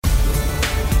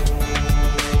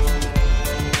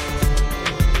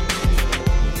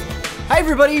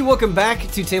everybody, welcome back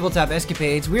to Tabletop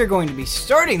Escapades. We are going to be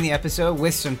starting the episode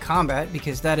with some combat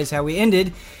because that is how we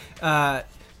ended.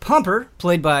 Pomper,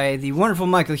 played by the wonderful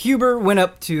Michael Huber, went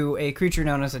up to a creature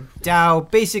known as a Dao.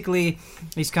 Basically,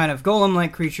 these kind of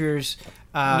golem-like creatures.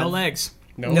 No legs.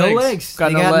 No legs.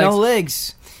 They got no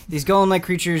legs. These golem-like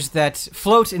creatures that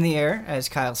float in the air, as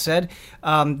Kyle said,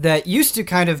 that used to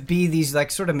kind of be these like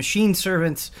sort of machine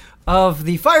servants of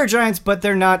the fire giants, but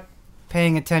they're not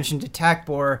paying attention to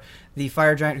Takbor, the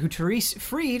fire giant who Therese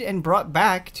freed and brought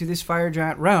back to this fire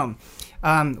giant realm.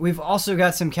 We've also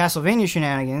got some Castlevania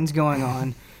shenanigans going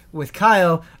on with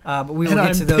Kyle, but we will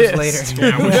get to those later.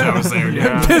 Yeah, I wish I was there, dude.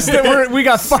 I'm pissed that we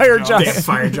got fire giant.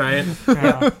 Fire giant.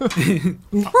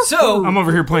 So I'm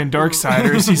over here playing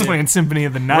Darksiders. He's playing Symphony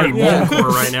of the Night. We're in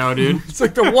right now, dude. It's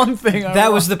like the one thing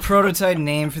that was the prototype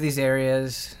name for these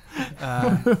areas.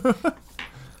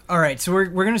 All right, so we're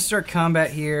going to start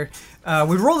combat here.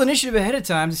 We rolled initiative ahead of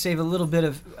time to save a little bit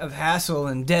of hassle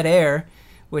and dead air,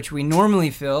 which we normally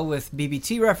fill with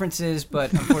BBT references,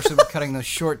 but unfortunately we're cutting those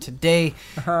short today.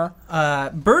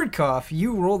 Birdcough,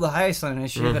 you rolled the highest on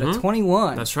initiative at a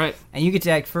 21. That's right. And you get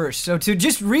to act first. So to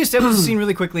just reestablish the scene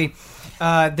really quickly,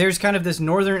 there's kind of this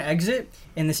northern exit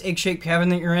in this egg-shaped cavern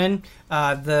that you're in.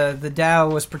 The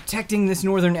Dao was protecting this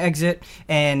northern exit,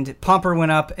 and Pomper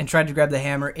went up and tried to grab the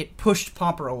hammer. It pushed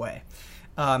Pomper away.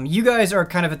 You guys are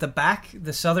kind of at the back,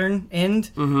 the southern end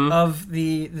of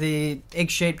the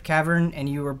egg-shaped cavern, and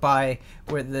you are by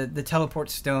where the teleport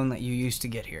stone that you used to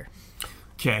get here.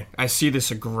 Okay, I see this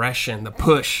aggression, the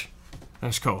push. I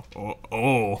just go,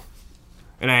 oh.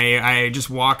 And I just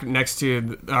walk next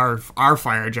to our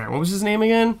fire giant. What was his name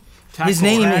again? His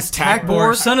name is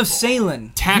Takbor, son of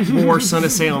Salen. Takbor, son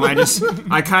of Salem.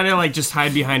 I kind of like just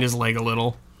hide behind his leg a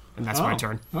little, and that's my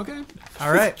turn. Okay.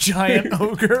 All right. giant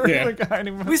ogre. Yeah. Like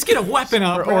hiding At least get a weapon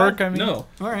up, or orc, I mean. No.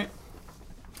 All right.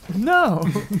 No.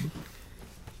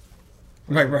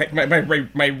 My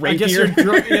I guess rapier.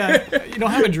 you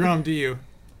don't have a drum, do you?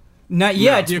 Not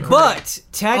yet, No. but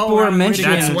Takbor right,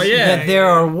 mentioned that's why- yeah. that there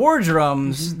are war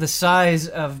drums the size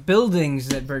of buildings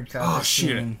that Birdcough has shit.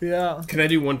 seen. Yeah. Can I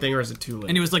do one thing, or is it too late?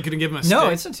 And he was like going to give him a No,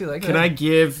 stick. it's not too late. Can I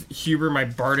give Huber my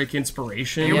bardic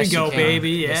inspiration? Here Yes, we go, you can. baby.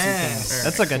 Yes, you Yes. can.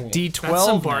 That's like a Cool. D12 That's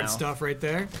some Bard now. stuff right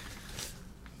there.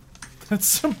 That's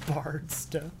some Bard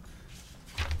stuff.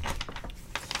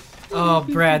 Oh,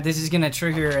 Brad, this is going to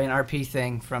trigger an RP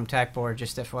thing from Takbor,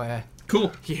 just FYI.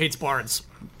 Cool. He hates Bards.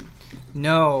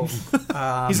 No.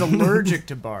 He's allergic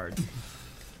to Bard.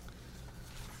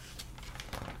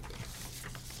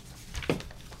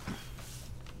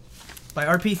 By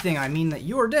RP thing, I mean that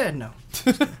you're dead. No.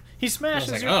 He smashes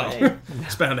I was your like, face. oh,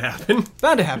 it's bound to happen.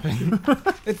 Bound to happen.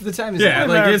 The time is Yeah, up.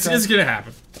 like it's gonna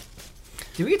happen.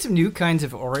 Did we get some new kinds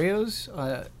of Oreos?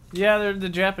 Yeah, they're the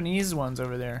Japanese ones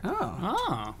over there. Oh.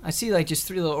 Oh. I see like just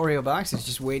 3 little Oreo boxes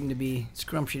just waiting to be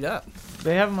scrumptied up.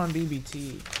 They have them on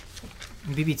BBT.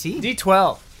 BBT?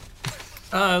 D12.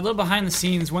 A little behind the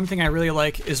scenes, one thing I really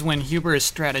like is when Huber is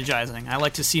strategizing. I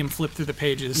like to see him flip through the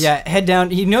pages. Yeah, head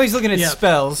down. You know he's looking at Yeah.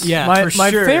 spells. Yeah. My for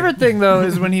sure. favorite thing, though,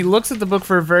 is when he looks at the book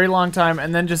for a very long time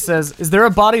and then just says, is there a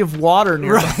body of water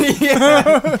nearby? Right,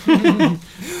 yeah.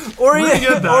 Or Where do you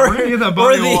get that? Where do you get that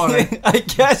body of water? I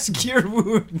guess cure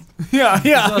wound. Yeah,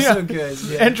 It's also yeah. good.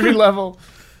 Yeah. Entry level.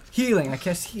 Healing. I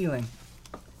cast healing.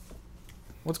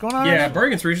 What's going on? Yeah,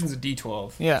 bardic inspiration's a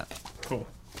D12. Yeah. Cool.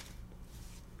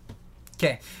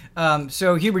 Okay.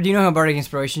 So Hubert, do you know how Bardic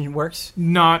Inspiration works?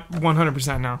 Not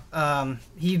 100% now.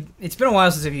 It's been a while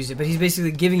since I've used it, but he's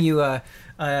basically giving you a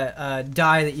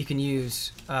die that you can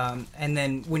use, and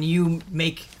then when you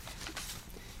make,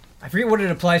 I forget what it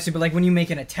applies to, but like when you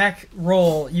make an attack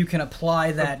roll, you can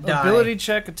apply that die. Ability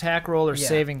check, attack roll, or Yeah.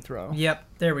 saving throw. Yep.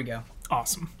 There we go.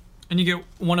 Awesome. And you get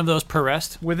one of those per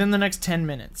rest. Within the next 10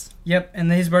 minutes. Yep.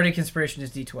 And his Bardic Inspiration is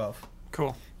D12.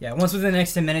 Cool. Yeah. Once within the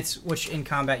next 10 minutes, which in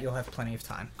combat you'll have plenty of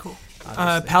time. Cool.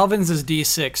 Obviously. Palvin's is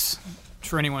D6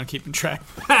 for anyone keeping track.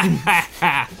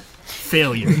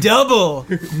 Failure. Double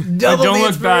I the don't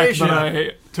look back, inspiration. but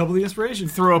I Double the inspiration.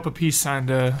 throw up a peace sign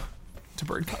to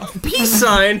Birdcough. Peace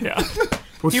sign. Yeah.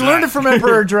 What's He that? learned it from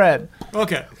Emperor Dread.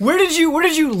 Okay. Where did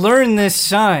you learn this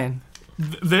sign?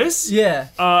 This? Yeah.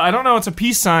 I don't know it's a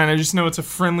peace sign. I just know it's a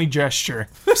friendly gesture.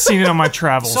 I've seen it on my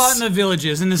travels. Saw it in the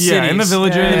villages, in the cities. Yeah, in the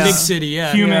villages. In the Yeah. big city,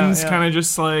 yeah. Humans Yeah, yeah. kind of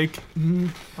just like,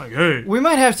 hey. We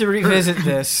might have to revisit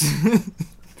this.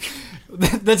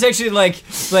 That's actually like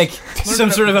some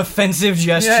sort of offensive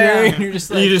gesture. Yeah, yeah. And you're just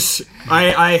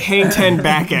like, I hang 10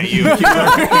 back at you.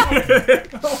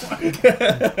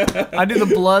 I do the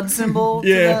blood symbol. to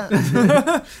Yeah.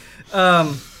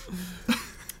 that.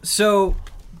 So,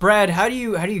 Brad, how do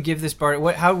you give this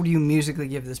bard? How do you musically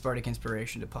give this bardic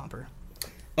inspiration to Pomper?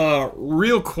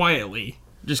 real quietly,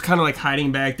 just kind of like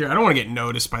hiding back there. I don't want to get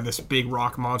noticed by this big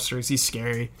rock monster because he's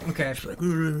scary. Okay.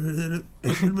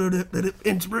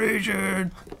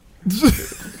 Inspiration.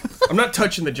 I'm not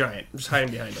touching the giant. I'm just hiding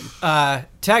behind him.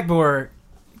 Tagbor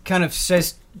kind of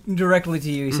says directly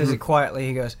to you. He says it quietly.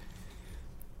 He goes,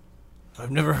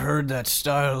 "I've never heard that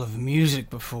style of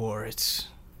music before. It's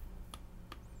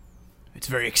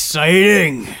very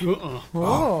exciting.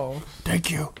 Whoa.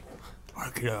 Thank you. I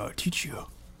can teach you.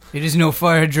 It is no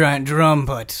fire giant drum,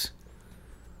 but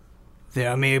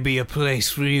there may be a place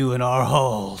for you in our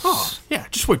halls." Oh, yeah,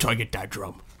 just wait till I get that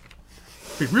drum.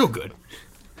 Be real good.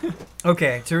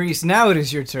 Okay, Therese, now it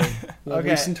is your turn.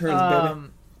 Okay.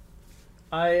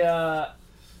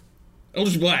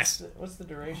 Eldritch Blast. What's the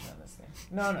duration on this thing?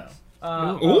 No.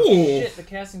 Ooh. The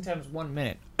casting time is 1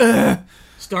 minute.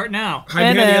 Start now.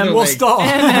 Hide behind the other we'll leg. stall.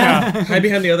 Hide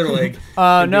behind the other leg.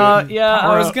 I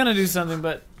was up. gonna do something,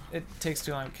 but it takes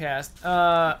too long to cast.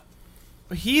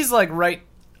 He's like right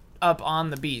up on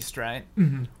the beast, right?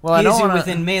 Mm-hmm. Well, I don't He's want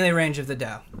within melee range of the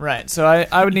Dow. Right, so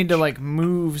I would need to like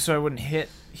move so I wouldn't hit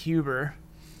Huber.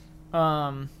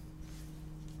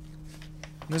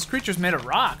 This creature's made of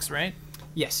rocks, right?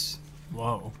 Yes.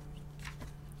 Whoa.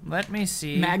 Let me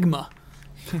see. Magma.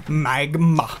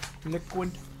 Magma.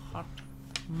 Liquid hot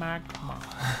magma.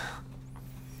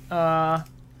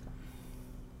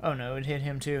 Oh no, it hit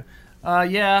him too.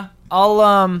 Yeah,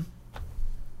 I'll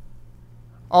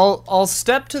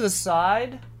step to the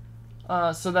side,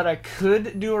 so that I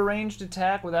could do a ranged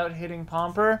attack without hitting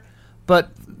Pomper,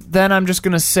 but then I'm just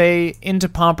gonna say into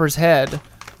Pomper's head,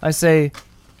 I say,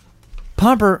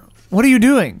 "Pomper, what are you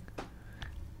doing?"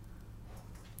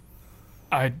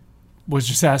 I was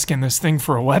just asking this thing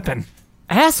for a weapon.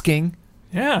 Asking?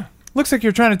 Yeah. Looks like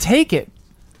you're trying to take it.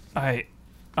 I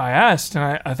asked,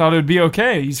 and I thought it would be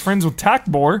okay. He's friends with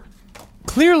Tagbor.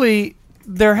 Clearly,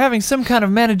 they're having some kind of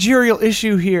managerial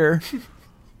issue here.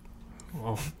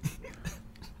 Well,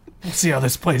 we'll see how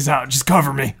this plays out. Just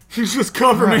cover me. Just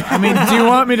cover me. I mean, do you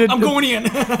want me to... I'm going in.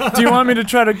 Do you want me to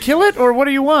try to kill it, or what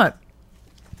do you want?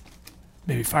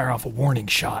 Maybe fire off a warning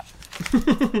shot.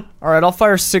 All right, I'll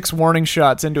fire 6 warning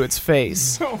shots into its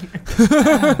face.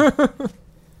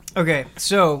 Okay,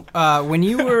 so when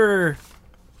you were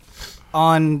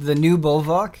on the new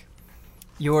Bulwark,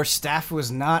 your staff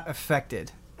was not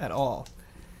affected at all.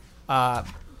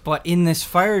 But in this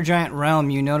fire giant realm,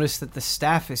 you notice that the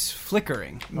staff is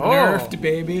flickering. Nerfed,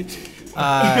 baby. This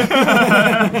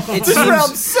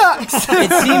realm sucks.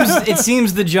 It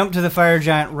seems the jump to the fire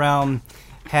giant realm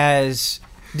has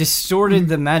distorted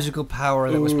the magical power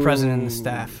that was present in the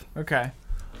staff. Okay.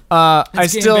 I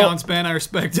That's game still balance, Ben. I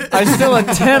respect it. I still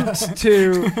attempt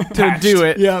to do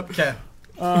it. Yep. Okay.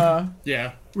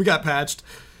 Yeah. We got patched.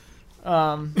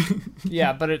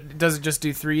 Yeah, but does it just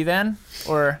do 3 then?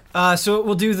 Or So it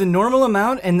will do the normal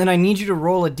amount, and then I need you to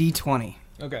roll a d20.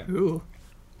 okay. Ooh.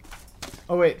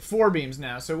 Oh wait, 4 beams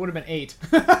now, so it would have been 8.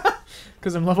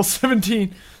 Because I'm level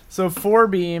 17. So 4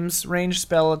 beams, ranged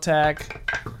spell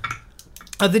attack.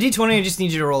 The d20, I just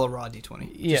need you to roll a raw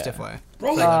d20. Yeah. Just FYI.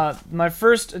 Roll it. My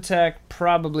first attack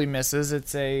probably misses.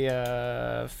 It's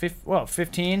a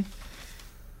 15.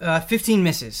 15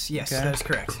 misses. Yes, Okay. that is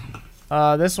correct.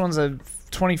 This one's a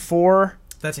 24.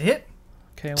 That's a hit.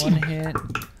 Okay, 1 hit.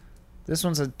 This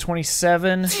one's a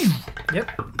 27.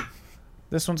 Yep.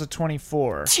 This one's a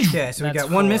 24. Okay, so we That's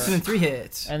got 1 miss 4. and 3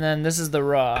 hits. And then this is the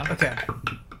raw. Okay.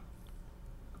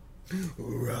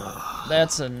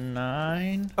 That's a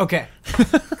 9. Okay.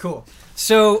 Cool.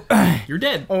 So, You're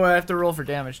dead. Oh, I have to roll for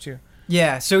damage too.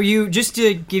 yeah, so you, just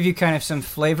to give you kind of some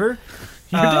flavor,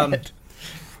 You're dead.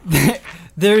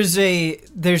 there's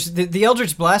the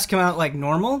Eldritch Blast come out like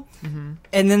normal, and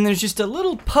then there's just a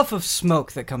little puff of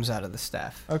smoke that comes out of the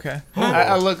staff. Okay.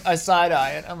 I side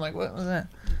eye it. I'm like, what was that?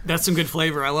 That's some good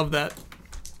flavor. I love that.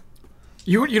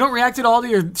 You don't react at all to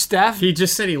your staff? He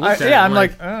just said he looked at it. Yeah, I'm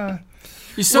like,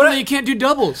 You suddenly you can't do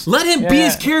doubles. let him be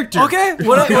his character. Okay,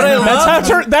 what I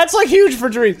love that's like huge for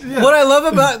Therese. what I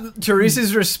love about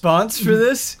Teresa's response for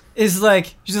this is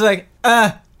like she's like,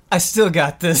 I still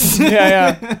got this.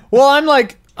 Yeah. Well, I'm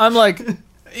like,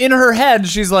 in her head,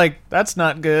 she's like, that's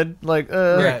not good. Like,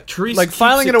 Right. Therese like keeps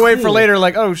filing it it away for cool. later.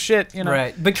 Like, oh shit, you know.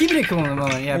 Right, but keeping it cool in the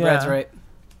moment. Yeah, Brad's Yeah. right.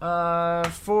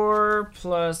 4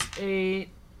 plus 8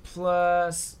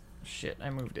 plus shit. I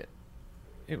moved it.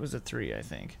 It was a 3, I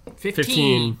think.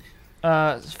 15.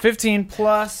 15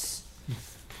 plus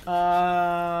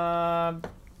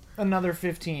another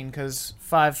 15 because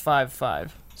 5, 5,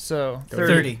 5. So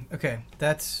 30. Okay,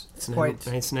 that's quite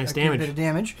nice a good damage. bit of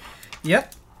damage.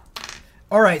 Yep.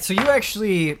 All right, so you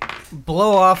actually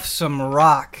blow off some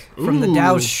rock from the Ooh.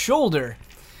 Dow's shoulder,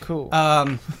 Cool.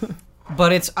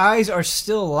 But its eyes are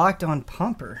still locked on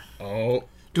Pomper. Oh.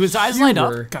 Do his eyes light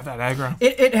up? Got that aggro.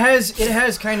 It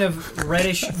has kind of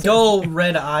reddish, dull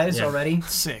red eyes already.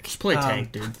 Sick. Just play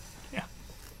tank, dude.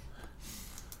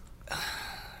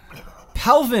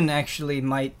 Palvin actually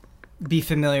might be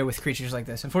familiar with creatures like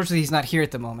this. Unfortunately, he's not here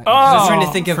at the moment. I was trying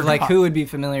to think of like who would be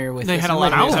familiar with They this. had a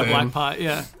lot of Palvin. Black Pot,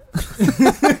 yeah.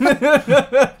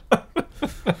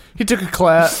 He took a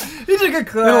class, He took a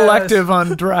class. an elective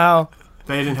on Drow.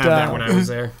 They didn't have that when I was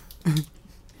there.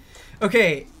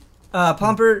 Okay,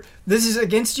 Pomper, this is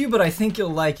against you, but I think you'll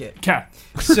like it. Okay.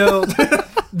 So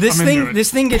this I'm into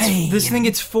thing it. this thing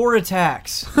gets 4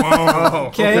 attacks. Oh,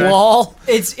 Okay. Wall.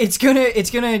 It's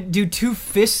gonna do 2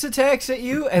 fist attacks at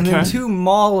you and then Okay. 2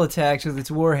 maul attacks with its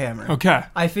warhammer. Okay.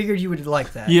 I figured you would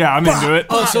like that. Yeah, I'm into it.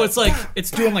 Oh, so it's like,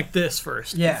 it's doing like this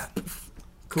first. Yeah.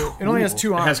 Cool. It only has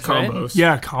 2 It arms. has right? combos.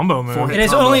 Yeah, combo move. Four-hit It has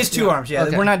combo. only has 2 arms. Yeah,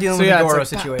 Okay. we're not dealing So with yeah, a it's Goro like,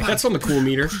 situation. That's on the cool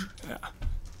meter.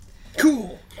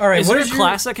 Cool. All right. Is what there a is your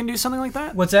class that can do something like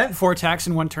that? What's that? 4 attacks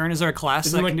in 1 turn? Is there a class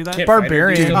that can do that?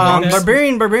 Barbarian.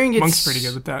 Barbarian gets Monk's pretty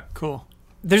good with that. Cool.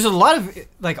 There's a lot of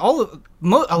like a lot of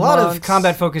Monks.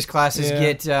 combat focused classes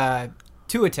Yeah. get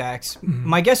 2 attacks.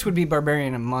 My guess would be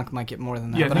barbarian and monk might get more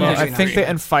than that. Yeah, but no, I'm I actually not think sure. that,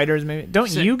 and fighters maybe. Don't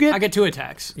Sick. you get? I get 2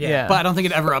 attacks. Yeah. But I don't think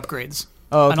it ever upgrades.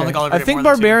 Oh, okay. I don't think I'll ever I get think more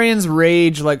than 2. barbarians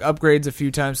rage like upgrades a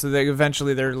few times, so they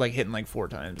eventually they're like hitting like 4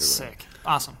 times. Or whatever. Sick.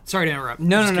 Awesome. Sorry to interrupt.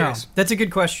 No, Just no. curious. That's a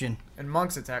good question. And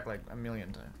monks attack like a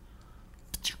million times.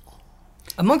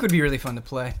 A monk would be really fun to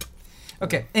play.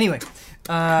 Okay. Anyway,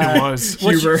 It was.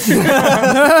 Huber.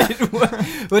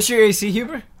 what's your AC,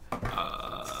 Huber?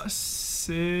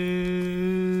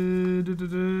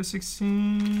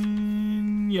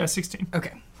 16. Yeah, 16.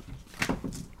 Okay.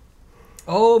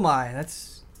 Oh my,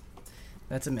 that's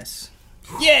a miss.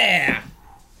 Yeah.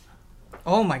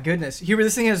 Oh my goodness, Huber,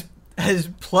 this thing has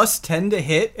plus 10 to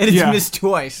hit and it's Yeah. missed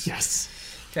twice. Yes.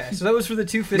 Okay, so that was for the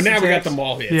 2 fist But now we got attacks. the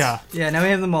maul hits. Yeah. Yeah, now we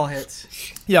have the maul hits.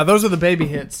 Yeah, those are the baby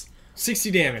hits.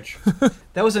 60 damage.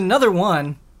 That was another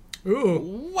one.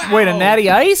 Ooh. Wow. Wait, a natty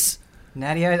ice?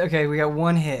 Natty eyes. Okay, we got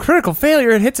 1 hit. Critical failure.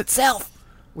 It hits itself.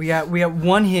 We got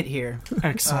 1 hit here.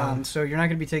 Excellent. So you're not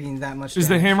going to be taking that much Is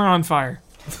the damage. hammer on fire?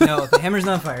 No, the hammer's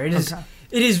not fire. It is.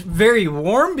 It is very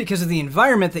warm because of the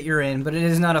environment that you're in, but it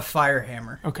is not a fire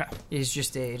hammer. Okay. It's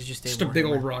just a. Just a big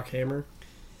old rock hammer.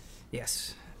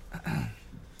 Yes.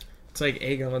 It's like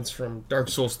Aegon's from Dark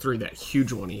Souls 3, that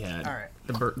huge one he had. All right.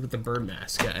 The bird with the bird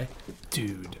mask guy.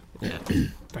 Dude. Yeah.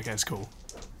 That guy's cool.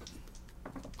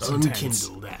 So tense.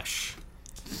 Unkindled ash.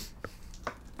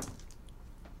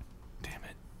 Damn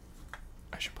it.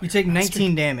 I should play You take your master.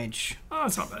 19 damage. Oh,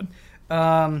 that's not bad.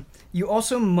 You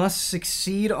also must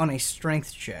succeed on a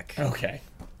strength check. Okay.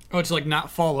 Oh, to like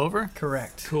not fall over?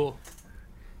 Correct. Cool.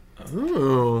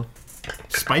 Ooh.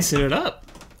 Spicing it up.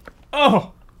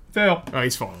 Oh! Fail. Oh,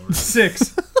 he's falling over.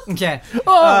 6. Okay.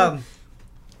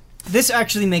 This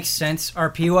actually makes sense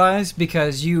RP-wise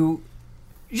because you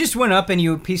just went up and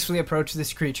you peacefully approached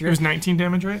this creature. It was 19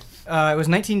 damage, right? It was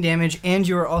 19 damage, and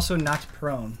you were also knocked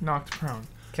prone. Knocked prone.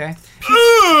 Okay.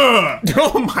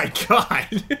 Oh my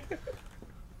god.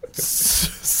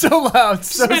 So loud.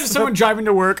 So Imagine someone driving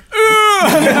to work.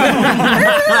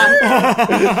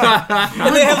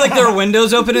 And they have like their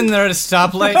windows open and they're at a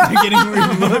stoplight and they're getting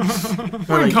weird looks.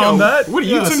 Like, combat. What are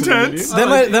you That's listening to, intense. dude?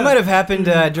 That might have happened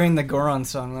during the Goron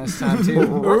song last time too.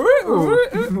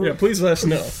 Yeah, please let us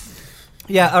know.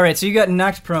 Yeah. All right. So you got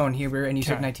knocked prone, Huber, and you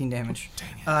took Okay. 19 damage.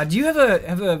 Do you have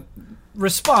a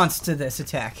response to this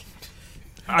attack?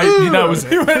 That was it.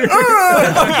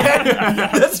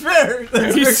 That's fair.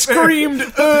 He screamed.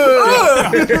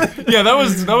 Yeah, that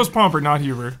was Pomper, not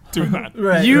Huber, doing that.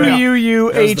 Right.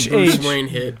 That was the Bruce UUUHH. Wayne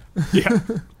hit.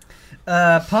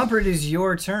 Pomper, it is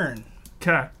your turn.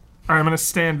 Okay. All right, I'm gonna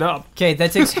stand up. Okay,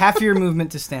 that takes half your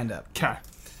movement to stand up. Okay.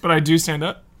 But I do stand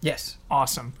up. Yes.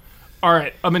 Awesome. All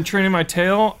right, I've been training my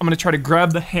tail. I'm gonna try to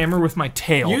grab the hammer with my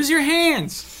tail. Use your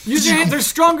hands. Use your hands. They're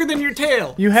stronger than your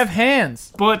tail. You have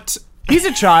hands. But He's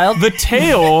a child. the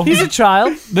tail, He's a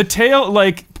child. the tail,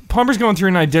 like Pomper's going through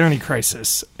an identity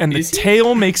crisis, and the Is he?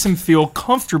 tail makes him feel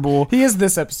comfortable. He is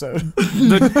this episode.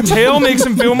 The tail makes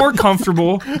him feel more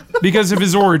comfortable because of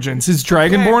his origins, his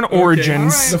dragonborn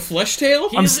origins. The flesh tail?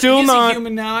 I'm still not- a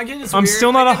human now again. It's I'm weird.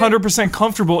 still not I get it. 100%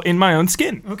 comfortable in my own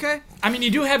skin. Okay. I mean,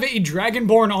 you do have a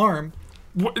dragonborn arm.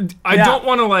 I Yeah. don't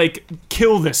want to like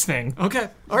kill this thing. Okay.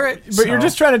 All right. But you're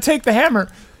just trying to take the hammer.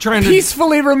 Trying to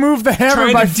Peacefully remove the hammer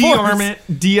trying by to de-arm force.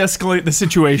 it, de-escalate the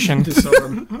situation.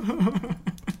 Disarm.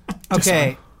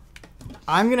 Okay.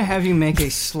 I'm gonna have you make a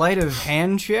sleight of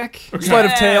hand check. Sleight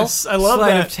of tail. Yes, I love Sleight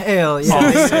that. of tail.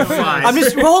 Yeah. Five. I'm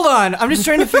just hold on. I'm just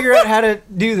trying to figure out how to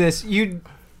do this. You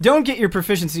don't get your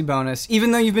proficiency bonus,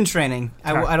 even though you've been training.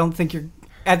 I don't think you're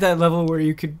at that level where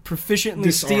you could proficiently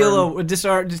just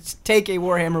take a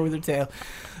warhammer with your tail.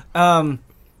 I'm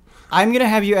gonna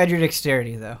have you add your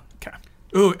dexterity though. Okay.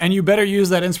 Ooh, and you better use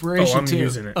that inspiration I'm too.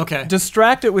 using it. Okay.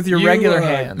 Distract it with your regular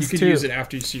hands. You could too. use it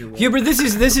after you see your roll. Hubert,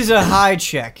 this is a high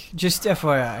check. Just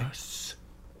FYI.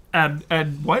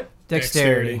 Add what?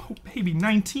 Dexterity. Oh, baby,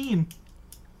 19.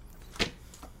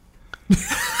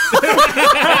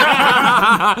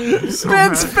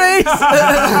 Ben's face.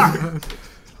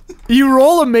 You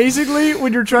roll amazingly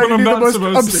when you're trying to do the most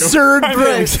absurd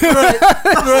things.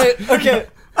 Right. Okay.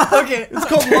 It's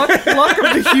called luck of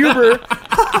the Huber.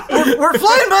 We're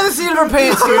flying by the seat of our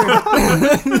pants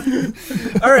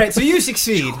here. All right, so you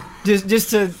succeed. Just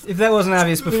to, if that wasn't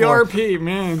obvious before. The RP,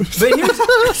 man.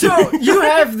 But so you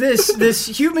have this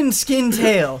human skin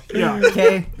tail. Yeah.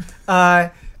 Okay.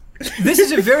 This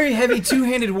is a very heavy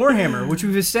two-handed warhammer, which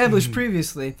we've established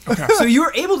previously. Okay. So you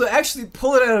were able to actually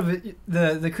pull it out of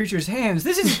the creature's hands.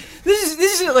 This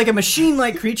is like a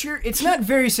machine-like creature. It's not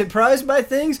very surprised by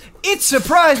things. It's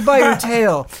surprised by your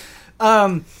tail.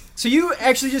 So you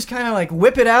actually just kind of like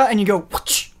whip it out and you go.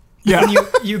 Whoosh, Yeah. And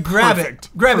you grab it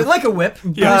like a whip.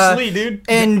 Yeah. Dude.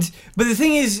 But the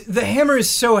thing is, the hammer is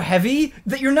so heavy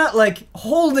that you're not like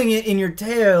holding it in your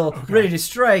tail, ready to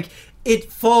strike.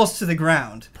 It falls to the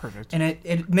ground. Perfect. And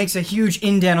it makes a huge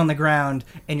indent on the ground,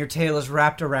 and your tail is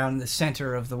wrapped around the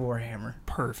center of the warhammer.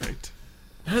 Perfect.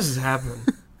 How does this happen?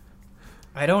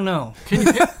 I don't know.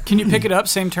 Can you pick it up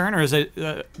same turn, or is it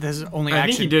this is only I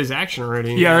action? think he did his action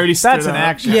already. Yeah, I already stood That's an up.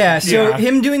 action. Yeah, so Yeah.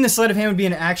 him doing the sleight of hand would be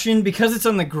an action. Because it's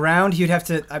on the ground, he'd have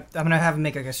to... I'm going to have him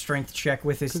make like a strength check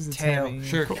with his tail. heavy.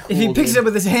 Sure. If he picks it up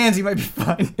with his hands, he might be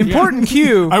fine. Important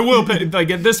cue. I will pick, like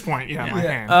at this point, my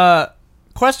hand.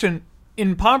 Question.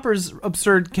 In Pomper's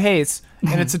absurd case,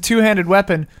 and it's a two-handed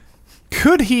weapon,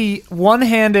 could he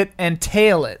one-hand it and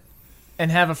tail it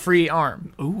and have a free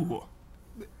arm? Ooh.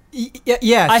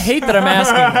 Yes. I hate that I'm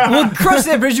asking. We'll cross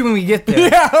that bridge when we get there.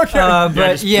 Yeah, okay.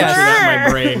 But Just picture that in my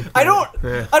brain. I don't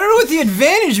know what the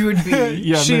advantage would be.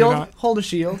 Yeah, maybe Shield. not. Hold a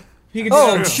shield. He can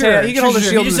Oh, just, sure. He can hold a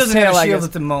shield He with just his doesn't have tail, a I shield guess.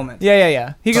 at the moment.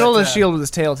 Yeah. He can But, hold a shield with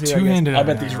his tail, too, Two-handed. I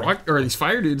bet these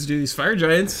fire dudes do, these fire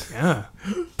giants. Yeah.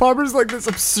 Pomper's like this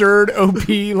absurd OP,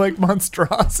 like,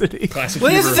 monstrosity. Classic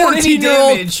Well, he Huber. hasn't done any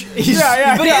 14-year-old damage. Yeah,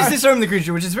 yeah, But he yeah. has disarmed the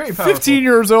creature, which is very powerful. 15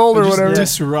 years old or whatever.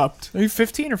 Disrupt. Are you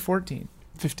 15 or 14?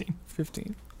 15.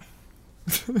 15.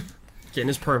 Getting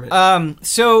his permit.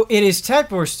 So it is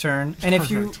Takbor's turn, and if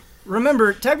you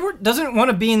remember, Takbor doesn't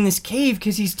want to be in this cave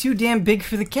because he's too damn big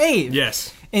for the cave.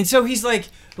 Yes. And so he's like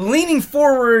leaning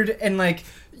forward and like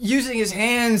using his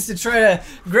hands to try to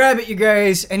grab at you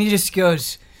guys, and he just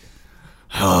goes,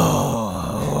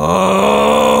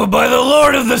 "Oh, by the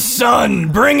Lord of the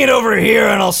Sun, bring it over here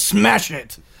and I'll smash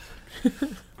it."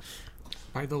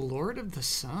 By the Lord of the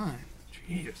Sun.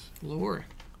 Jeez. Lord.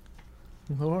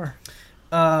 Lore.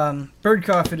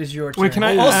 Birdcough, it is your turn. Wait, can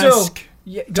I also ask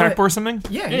yeah, go ahead. Takbor something?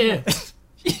 Yeah.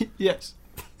 Yes.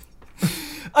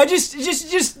 I just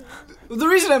the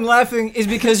reason I'm laughing is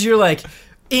because you're like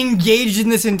engaged in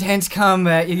this intense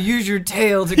combat. You use your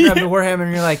tail to grab the warhammer,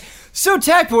 and you're like, "So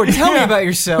Takbor, tell me about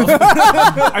yourself."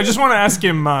 I just want to ask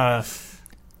him,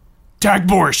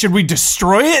 Takbor, should we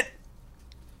destroy it?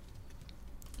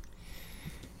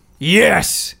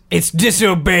 Yes, it's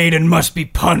disobeyed and must be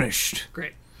punished.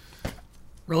 Great.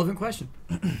 Relevant question.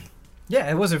 Yeah,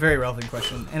 it was a very relevant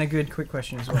question and a good quick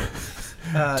question as well.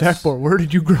 Takbor, where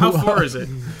did you grow How up? far is it?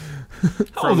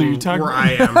 How old are you, Takbor? Where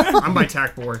I am. I'm by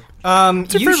Takbor.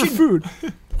 What's your favorite food?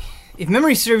 If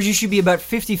memory serves, you should be about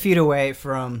 50 feet away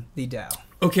from the Dow.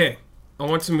 Okay. I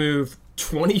want to move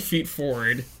 20 feet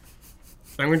forward.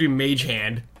 I'm going to do Mage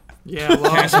Hand. Yeah,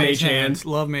 love Cast Mage Mage Hand. Hand.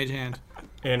 Love Mage Hand.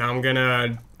 And I'm going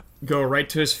to go right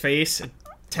to his face,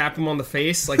 tap him on the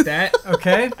face like that,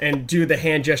 Okay. and do the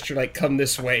hand gesture like come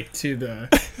this way to the...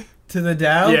 To the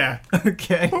Dow? Yeah.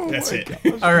 Okay. That's it.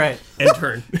 All right. And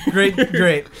turn. Great.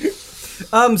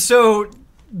 So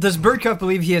does Birdcup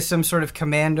believe he has some sort of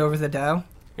command over the Dow?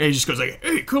 And he just goes like,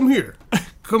 "Hey, come here.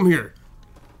 Come here."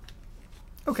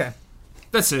 Okay.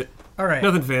 That's it. All right.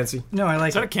 Nothing fancy. No, I like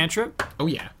Is that a it. cantrip? Oh,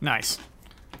 yeah. Nice.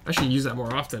 I should use that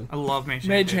more often. I love Mage Hand.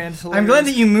 Mage dude. hand. I'm glad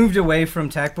that you moved away from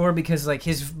Takbor because like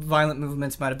his violent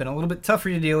movements might have been a little bit tougher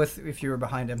to deal with if you were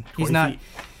behind him. 20 feet.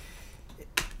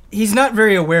 He's not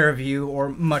very aware of you or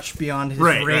much beyond his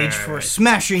Right, rage right, for right.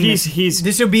 smashing He's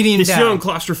disobedient He's Dow. feeling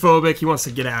claustrophobic. He wants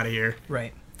to get out of here.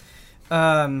 Right.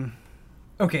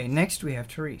 Okay, next we have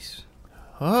Therese.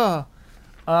 Oh.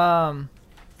 I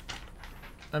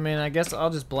mean, I guess I'll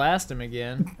just blast him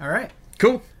again. All right.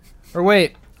 Cool. Or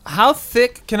wait, how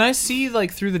thick can I see,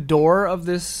 like, through the door of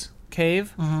this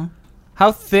cave. Mm-hmm.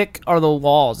 How thick are the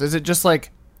walls? Is it just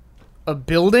like a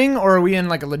building, or are we in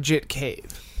like a legit cave?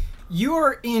 You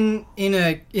are in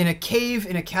a cave,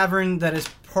 in a cavern that is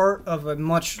part of a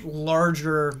much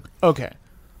larger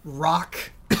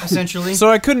rock, essentially. So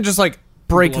I couldn't just like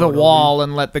break the wall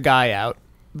and let the guy out,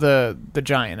 the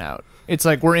giant out. It's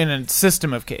like we're in a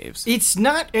system of caves. It's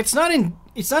not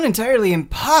entirely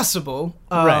impossible.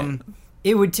 Right.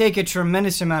 It would take a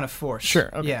tremendous amount of force. Sure.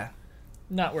 Okay. Yeah.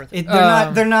 Not worth it.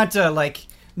 They're not like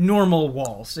normal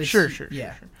walls. Sure.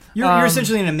 Yeah. You're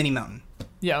essentially in a mini mountain.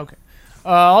 Yeah. Okay.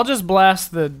 I'll just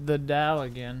blast the Dow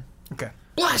again. Okay.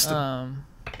 Blast him.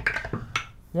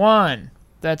 1.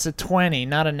 That's a 20,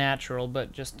 not a natural,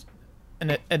 but just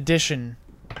an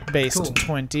addition-based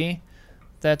 20.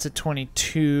 That's a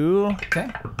 22. Okay.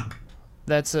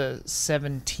 That's a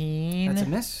 17. That's a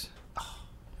miss.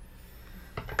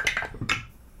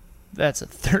 That's a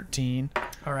 13.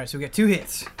 All right, so we got 2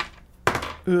 hits.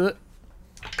 Both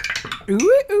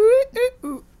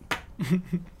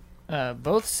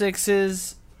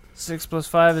 6s. 6 plus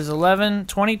 5 is 11.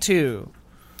 22.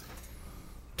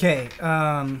 Okay.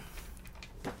 22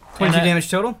 damage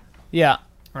total? Yeah.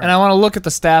 Right. And I want to look at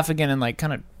the staff again and like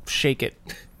kind of shake it.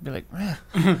 Be like,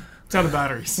 It's out of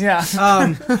batteries. yeah.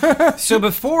 So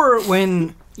before,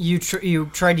 when you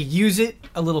tried to use it,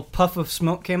 a little puff of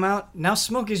smoke came out. Now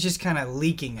smoke is just kind of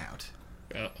leaking out.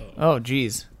 Oh,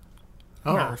 geez.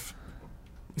 Nerf.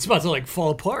 It's about to like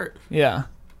fall apart. Yeah.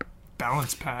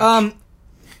 Balance patch.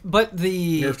 But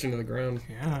the Nerfed into the ground.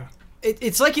 Yeah.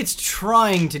 it's like it's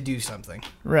trying to do something.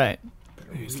 Right.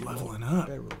 He's leveling up.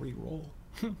 Better re-roll.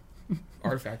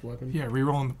 Artifact weapon. Yeah,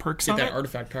 rerolling the perks Get on that it.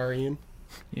 artifact power, Ian.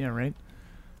 Yeah, right.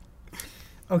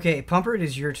 Okay, Pumper, it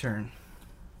is your turn.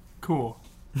 Cool.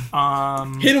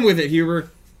 Hit him with it, Huber.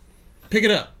 Pick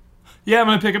it up. Yeah, I'm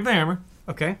gonna pick up the hammer.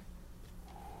 Okay.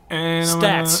 And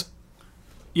Stats.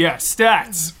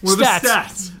 Stats. What are the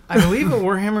stats? I believe a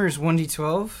Warhammer is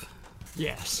 1d12.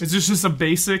 Yes. Is this just a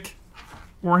basic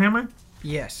Warhammer?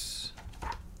 Yes.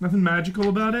 Nothing magical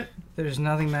about it? There's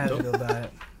nothing magical about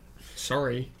it.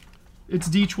 Sorry. It's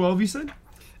D12, you said?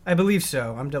 I believe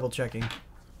so. I'm double checking.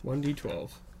 1d12.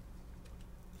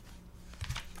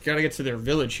 Gotta get to their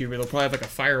village, Huber. They'll probably have like a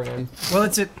fire one. Well,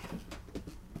 it's it.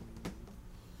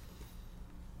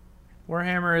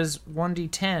 Warhammer is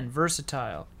 1d10,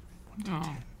 versatile.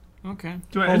 Oh, okay.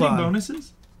 Do I Hold add any on.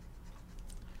 bonuses?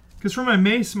 Because for my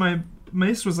mace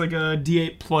was like a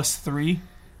D8 plus 3,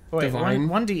 Wait, Divine.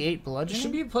 1d8 It bludgeoning?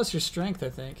 should be plus your strength, I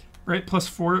think. right? Plus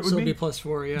 4 it would So it'd be? be plus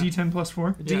 4, yeah. D10 plus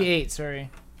 4? Yeah. D8, sorry.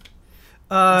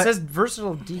 It says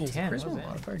versatile D10. What's that?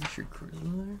 modifier? Just your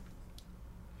charisma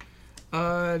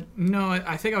there? No,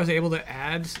 I think I was able to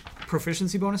add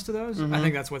proficiency bonus to those. I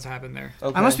think that's what's happened there.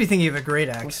 Okay. I must be thinking of a great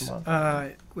axe, What's the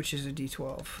modifier? which is a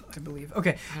d12, I believe.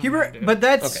 Okay, no Hubert, idea. but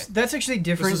that's Okay. that's actually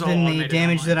different is all than the automated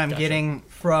damage online. that I'm Gotcha. getting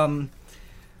from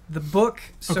the book.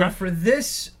 So Okay. for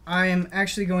this, I am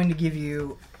actually going to give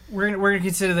you. We're gonna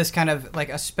consider this kind of like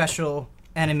a special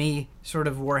enemy sort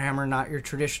of Warhammer, not your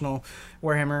traditional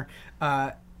Warhammer.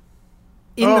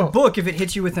 In the book, if it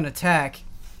hits you with an attack,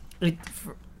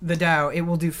 the Dow, it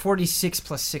will do 46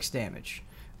 plus 6 damage.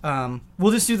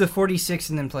 We'll just do the 46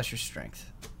 and then plus your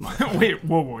strength. Wait.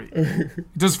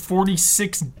 It does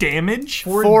 46 damage?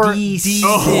 4d6.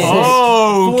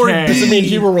 Oh, okay. Does it mean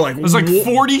Huber were like, It was like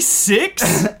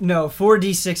 46? No,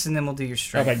 4d6 and then we'll do your I'd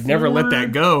strength. like never let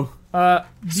that go.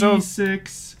 So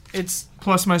D6 it's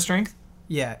plus my strength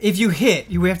Yeah, if you hit,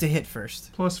 we have to hit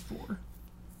first. plus 4.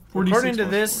 according to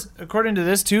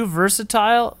this too,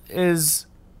 versatile is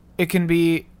it can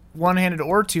be one-handed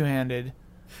or two-handed.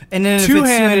 And then if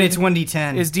Two-handed it's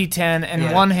 1d10. Is D10 and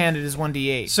Yeah. one-handed is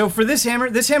 1d8. So for this hammer,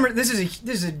 this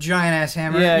is a giant ass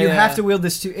hammer. Yeah, you yeah. have to wield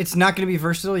this it's not going to be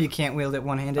versatile. You can't wield it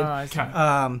one-handed. I see.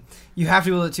 Okay. You have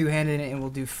to wield it two-handed, and it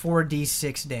will do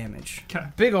 4d6 damage. Okay.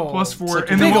 Big ol' Plus 4. like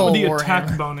a And then big what would ol' the Warhammer.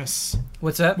 attack bonus?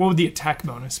 What's that? What would the attack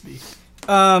bonus be?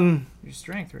 Your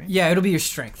strength, right? Yeah, it'll be your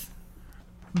strength.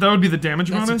 That would be the damage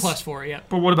That's a bonus? plus 4, yeah.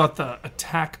 But what about the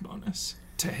attack bonus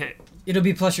to hit? It'll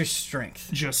be plus your strength.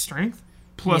 Just strength?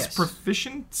 Plus Yes.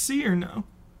 proficiency or no?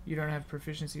 You don't have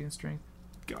proficiency in strength.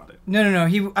 Got it. No.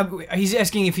 He's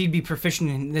asking if he'd be proficient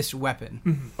in this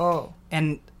weapon. Oh,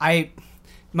 And my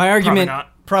argument, not.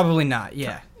 probably not.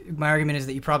 Yeah, my argument is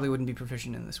that you probably wouldn't be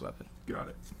proficient in this weapon. Got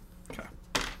it. Okay.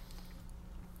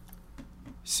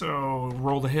 So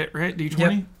roll the hit, right?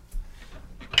 D20?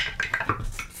 Yep.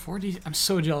 4D. I'm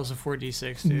so jealous of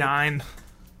 4d6, dude. 9.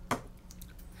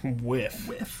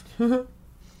 Whiff.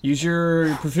 Use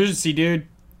your proficiency, dude.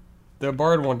 The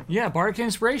bard one. Yeah, Bardic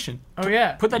Inspiration. oh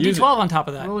yeah. Put that Use d12 on top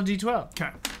of that. Roll a d12. Okay.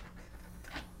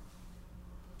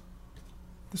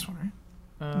 This one, right?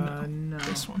 No.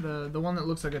 This one. The one that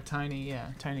looks like a tiny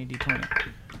D20.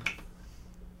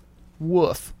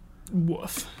 Woof.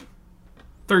 Woof.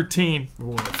 13.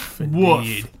 Woof. Woof.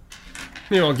 Indeed.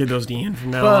 Maybe I'll give those to Ian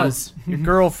from now Buzz, your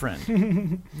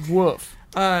girlfriend. Woof.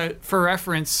 For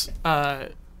reference,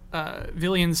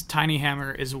 Villian's tiny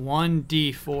hammer is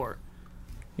 1d4,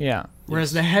 Yeah.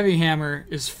 whereas the heavy hammer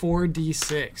is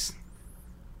 4d6.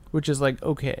 Which is like,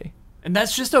 okay. And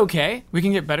that's just okay? We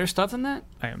can get better stuff than that?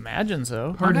 I imagine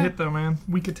so. Hard Okay. hit though, man.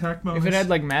 Weak attack bonus. If it had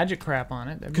like magic crap on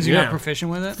it. Because Be you're Yeah. not proficient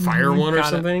with it? on. Fire one or Got it.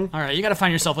 something. All right, you got to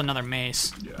find yourself another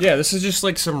mace. Yeah, this is just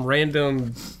like some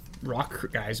random rock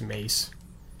guy's mace.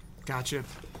 Gotcha.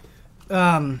 You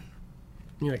know,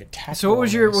 like a tack So what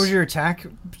was your mace. attack?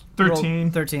 13.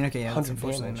 Roll? 13. Okay, yeah, that's 100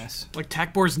 unfortunately a damage. miss. Like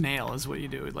Takbor's nail is what you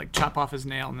do. Like chop off his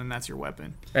nail and then that's your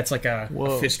weapon. That's like a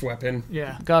Whoa. fist weapon.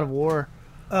 Yeah. God of War.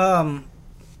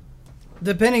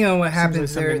 Depending on what Seems like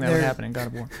happens, something that would happen in God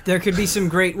of War. there could be some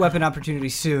great weapon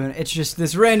opportunities soon. It's just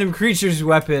this random creature's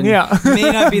weapon Yeah. may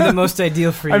not be the most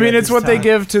ideal for you. I mean, at it's this what they time.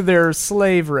 give to their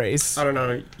slave race. I don't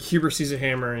know. Huber sees a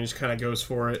hammer and he just kind of goes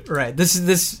for it. Right. This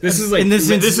is Like in this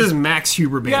this instance- is Max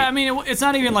Huber bait. Yeah, I mean, it's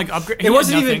not even like upgrade. It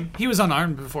wasn't even- He was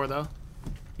unarmed before, though.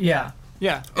 yeah.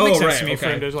 Yeah. It Oh, makes sense right, to me for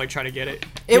okay. him to like try to get it.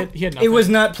 He had It nothing. was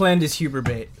not planned as Huber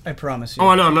bait. I promise you.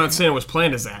 Oh no, I'm not saying it was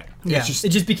planned as that. Yeah, It's just, it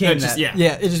just became it's that. just-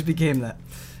 Yeah, it just became that.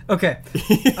 Okay.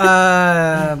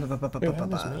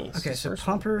 Okay, so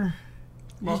Pomper.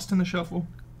 Lost in the shuffle.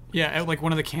 Yeah, at like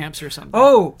one of the camps or something.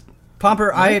 Oh,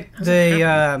 Pomper,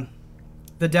 the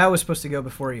Dow was supposed to go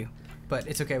before you, but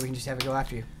it's okay. We can just have it go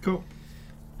after you. Cool.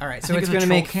 All right, I so think it's a going to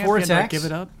troll make camp, 4 you had to, like, attacks. give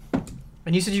it up.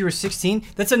 And you said you were 16.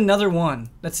 That's another one.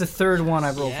 That's the third one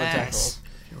I've rolled for attack Yes.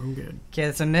 roll. I'm good. Okay,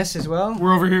 that's a miss as well.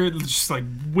 We're over here just like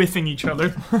whiffing each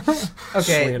other. Okay,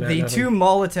 Swinging at the nothing. 2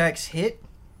 maul attacks hit.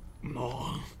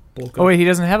 Oh wait, he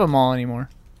doesn't have a maul anymore.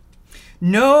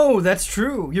 No, that's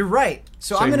true. You're right.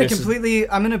 So So I'm he gonna misses.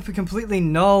 completely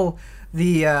null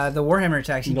the Warhammer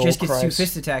attacks. He Null just gets 2 cries.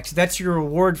 fist attacks. That's your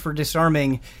reward for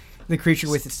disarming the creature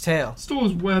with its tail. Stole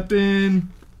his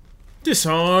weapon.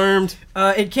 Disarmed.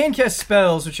 It can cast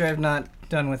spells, which I have not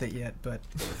done with it yet. But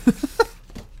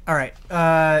all right.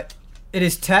 It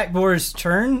is Takbor's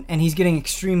turn, and he's getting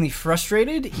extremely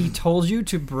frustrated. He told you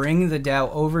to bring the Dow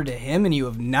over to him, and you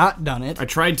have not done it. I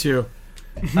tried to.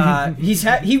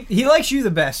 He likes you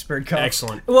the best, Birdcock.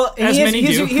 Excellent. Well, and As many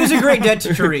do. he was a great debt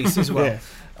to Therese as well.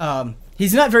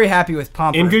 He's not very happy with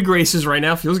Pomper. In good graces right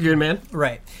now. Feels good, man.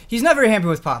 Right. He's not very happy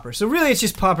with Popper. So really, it's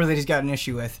just Popper that he's got an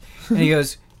issue with. And he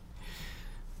goes,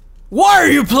 "Why are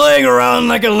you playing around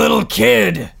like a little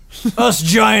kid? Us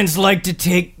giants like to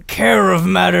take care of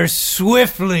matters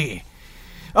swiftly.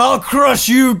 I'll crush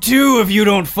you too if you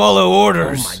don't follow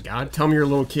orders." Oh my god. Tell me you're a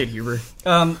little kid, Huber.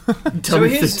 Tell Tell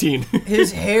me 15.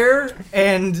 his hair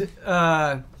and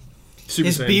Super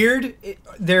his Saiyan. beard,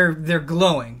 they're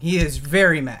glowing. He is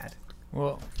very mad.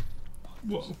 Well,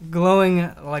 Whoa.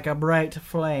 Glowing like a bright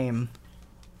flame.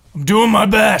 I'm doing my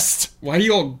best. Why are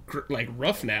you all like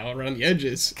rough now around the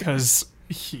edges? Because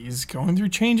he's going through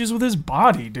changes with his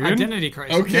body, dude. Identity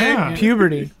crisis. Okay. Yeah.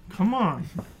 puberty. Come on.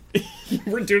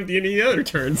 We're doing it at the end of the other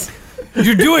turns.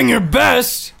 You're doing your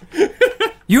best.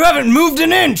 You haven't moved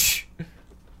an inch.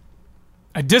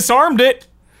 I disarmed it.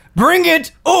 Bring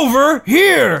it over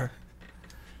here.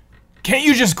 Can't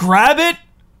you just grab it?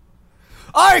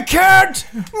 I can't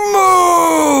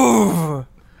move.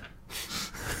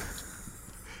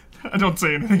 I don't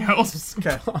say anything else.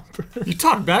 Okay. You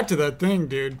talk back to that thing,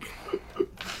 dude.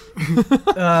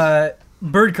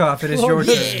 Birdcough, it is your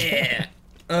turn.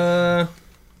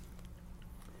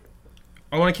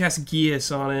 I want to cast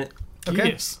Geas on it. Okay.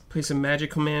 Yes. Place a magic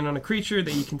command on a creature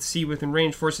that you can see within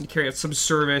range, force it to carry out some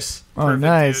service. Oh, Perfect.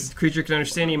 nice. The creature can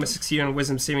understand you, must succeed on a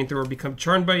wisdom saving throw or become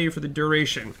charmed by you for the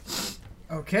duration.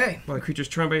 Okay. While the creature is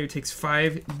charmed by you, it takes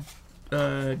 5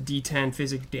 d10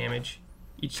 physic damage.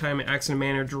 Each time it acts in a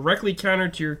manner directly counter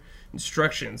to your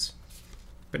instructions,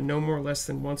 but no more or less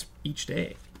than once each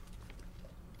day.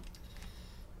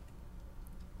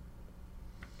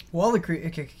 While the creature.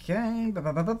 Okay. Pull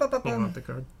out the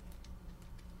card.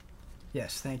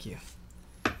 Yes, thank you.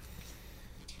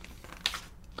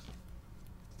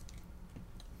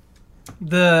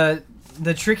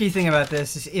 The tricky thing about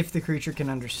this is if the creature can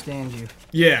understand you.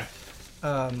 Yeah,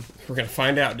 Um, we're gonna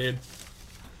find out, dude.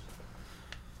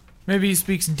 Maybe he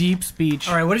speaks deep speech.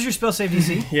 all right, what is your spell save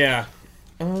DC? Yeah.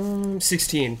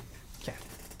 16. Okay.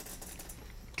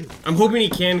 I'm hoping he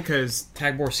can, because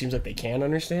Tagbor seems like they can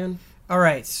understand. All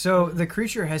right, so the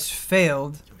creature has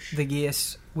failed the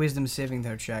Geas Wisdom saving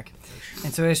throw check,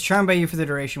 and so it is charmed by you for the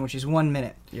duration, which is 1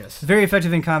 minute. Yes. Very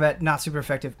effective in combat, not super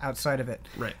effective outside of it.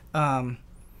 Right.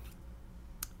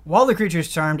 while the creature is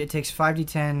charmed, it takes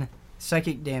 5d10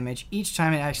 psychic damage each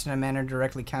time it acts in a manner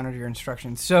directly counter to your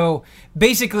instructions. So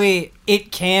basically,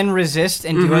 it can resist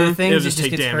and do other things. It'll just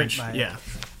take gets damage. hurt by it. Yeah.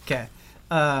 Okay.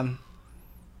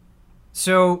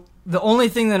 So the only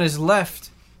thing that is left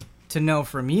to know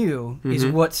from you is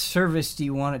what service do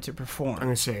you want it to perform? I'm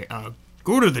gonna say,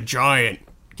 go to the giant.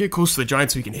 Get close to the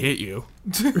giant so he can hit you.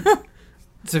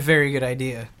 It's a very good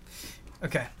idea.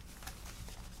 Okay.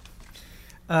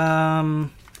 What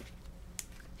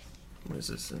is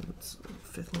this? It's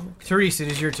 5th level. Therese, it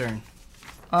is your turn.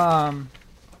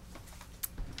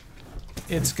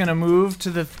 It's gonna move to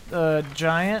the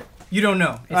giant. You don't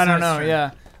know. It's I don't not know.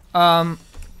 its turn. Yeah.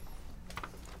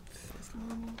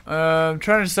 I'm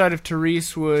trying to decide if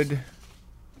Therese would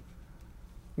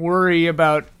worry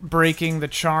about breaking the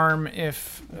charm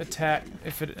if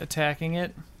attacking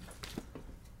it.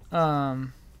 I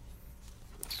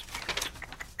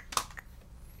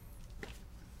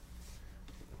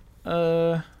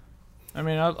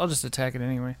mean, I'll just attack it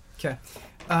anyway. Okay.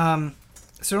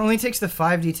 So it only takes the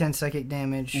 5d10 psychic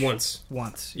damage Once.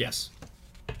 Once. Yes.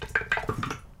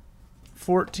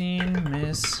 14,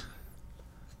 miss.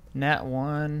 Nat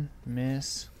 1,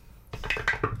 miss.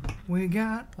 We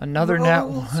got Another nat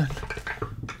rolls. 1.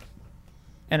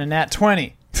 And a nat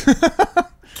 20.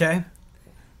 Okay.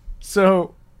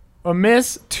 So, a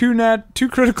miss, two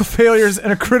critical failures,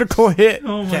 and a critical hit.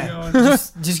 Oh my Okay. god.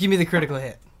 Just give me the critical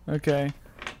hit. Okay.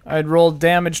 I'd roll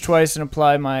damage twice and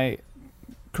apply my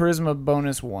charisma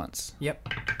bonus once. Yep.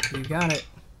 You got it.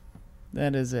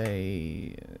 That is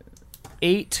a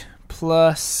 8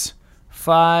 plus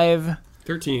 5,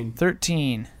 13.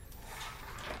 13.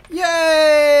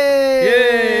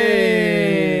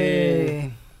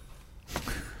 Yay!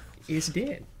 It's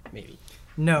dead. Maybe.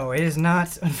 No, it is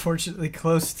not, unfortunately,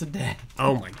 close to dead.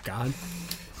 Oh my god.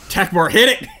 Attack more.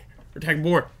 Hit it. Attack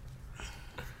more.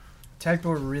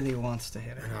 Tactor really wants to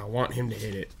hit it. I want him to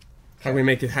hit it. How can we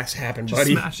make this happen, Just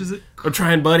buddy? smashes it. I'm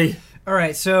trying, buddy. All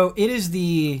right, so it is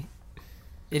the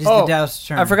Oh, Dow's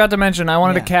turn. I forgot to mention, I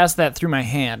wanted Yeah. to cast that through my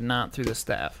hand, not through the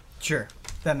staff. Sure,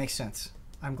 that makes sense.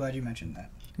 I'm glad you mentioned that.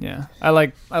 Yeah. I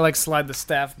like slide the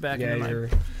staff back Yeah, into my... you're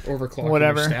overclocking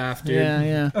Whatever. your staff, dude.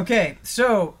 Yeah. Okay,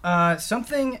 so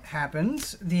something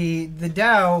happens. The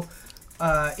Dow,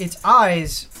 its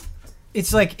eyes,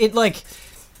 its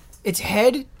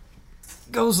head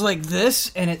goes like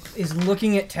this, and it is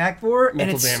looking at Takbor, and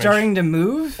Mental it's damage. starting to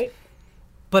move,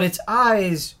 but its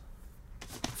eyes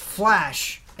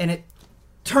flash, and it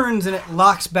turns and it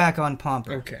locks back on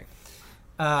Pomper. Okay.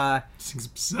 This thing's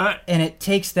upset. And it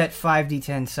takes that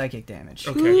 5d10 psychic damage.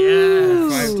 Okay. Yeah.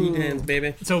 5 D10s, baby.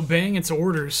 It's obeying its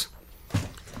orders.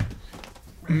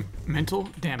 Mental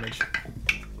damage.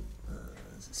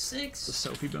 6. The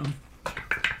Sophie bone.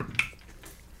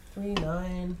 3,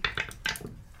 9.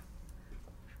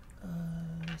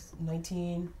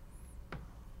 19.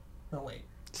 No, wait.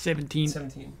 17.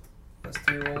 17. Plus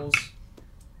 3 rolls.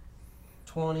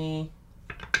 20.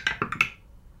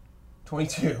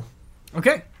 22.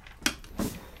 Okay.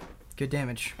 Good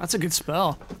damage. That's a good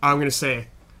spell. I'm gonna say,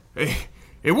 hey,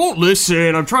 it won't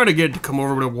listen. I'm trying to get it to come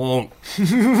over, but it won't.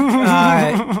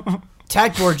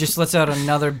 Takbor just lets out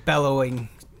another bellowing.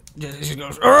 He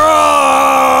goes,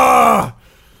 "Arrgh!"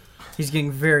 He's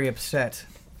getting very upset.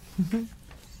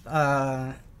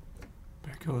 Better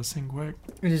kill this thing quick.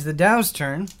 It is the Dow's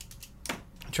turn.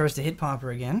 Tries to hit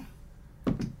Pomper again.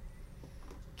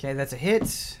 Okay, that's a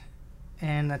hit.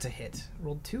 And that's a hit.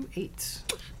 Rolled 2 8s.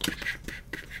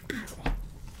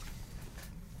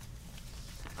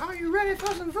 Are you ready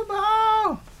for some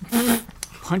football?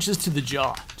 Punches to the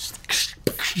jaw. Just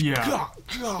Yeah.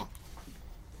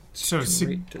 So,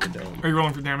 Right to the dome. are you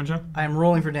rolling for damage, huh? I'm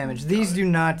rolling for damage. These do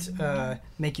not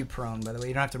make you prone, by the way.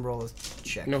 You don't have to roll a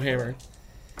check. No hammer.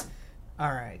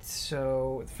 All right,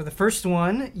 so for the first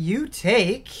one, you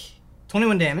take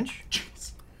 21 damage.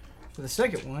 Jeez. For the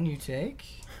second one, you take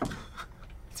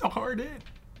It's a hard hit.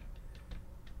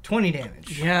 20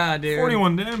 damage. yeah, dude.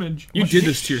 41 damage. You did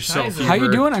this to yourself. How you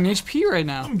Huber. doing on HP right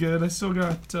now? I'm good. I still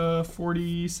got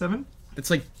 47. It's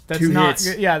like That's 2 not hits.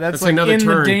 good. Yeah, that's That's like another in the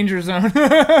turn. danger zone.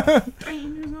 I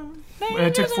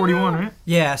took 41, right?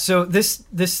 Yeah, so this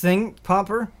thing,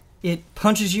 Pomper, it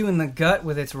punches you in the gut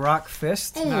with its rock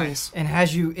fist. Nice. And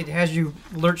it has you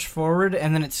lurch forward,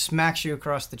 and then it smacks you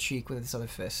across the cheek with its other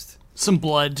fist. Some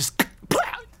blood. Just.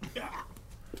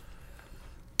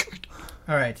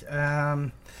 All right,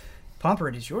 Pomper,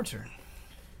 it is your turn.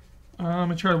 I'm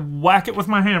gonna try to whack it with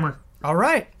my hammer. All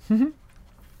right.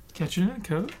 Catch it in a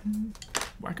coat. And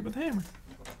whack it with a hammer.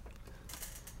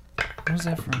 Where's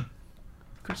that from?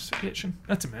 Crucifixion.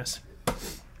 That's a miss.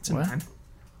 It's a What? 9.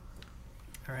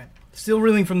 All right. Still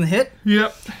reeling from the hit.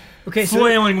 Yep. Okay, so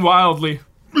Flailing wildly.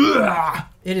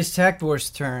 it is Takbor's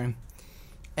turn.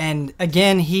 And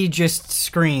again, he just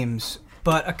screams.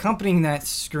 But accompanying that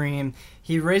scream,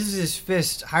 he raises his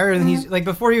fist higher than he's... Like,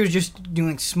 before he was just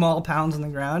doing small pounds on the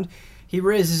ground. He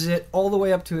raises it all the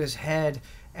way up to his head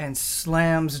and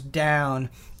slams down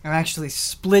and actually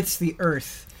splits the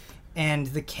earth. And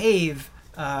the cave,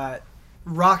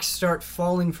 rocks start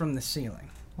falling from the ceiling.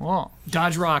 Whoa.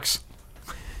 Dodge rocks.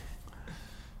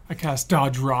 I cast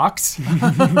Dodge Rocks.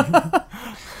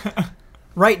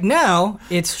 Right now,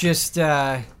 it's just...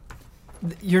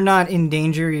 you're not in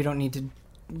danger. You don't need to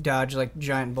dodge like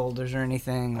giant boulders or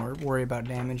anything or worry about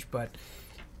damage. But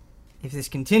if this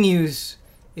continues,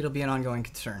 it'll be an ongoing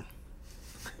concern.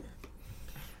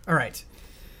 All right.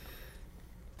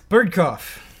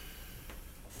 Birdcough.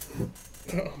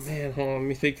 Oh man, hold on. Let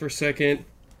me think for a second.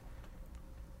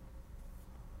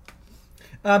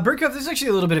 Birdcough, there's actually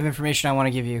a little bit of information I want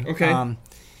to give you. Okay.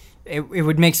 It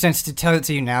would make sense to tell it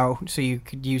to you now so you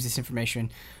could use this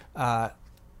information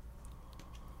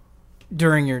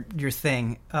during your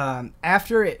thing.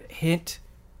 After it hit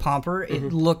Pomper,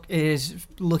 it is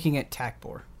looking at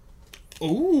Takbor.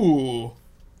 Ooh.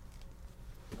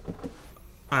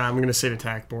 I'm gonna say to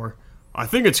Takbor, I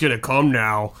think it's gonna come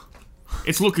now.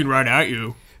 It's looking right at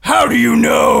you. How do you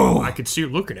know? I can see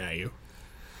it looking at you.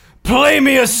 Play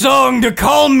me a song to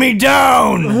calm me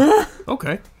down.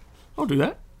 Okay, I'll do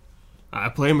that. I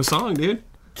play him a song, dude.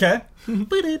 Okay.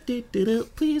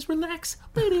 Please relax.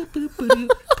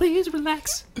 Please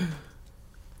relax.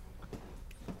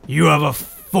 You have a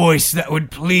voice that would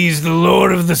please the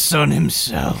Lord of the Sun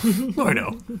himself. I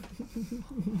know.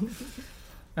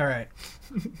 All right.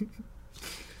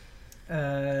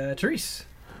 Therese.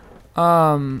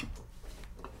 Defusing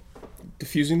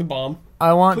the bomb.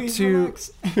 I want to.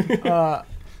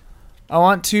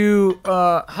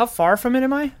 How far from it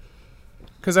am I?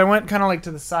 Because I went kind of like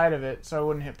to the side of it, so I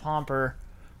wouldn't hit Pomper,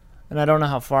 and I don't know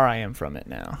how far I am from it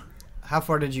now. How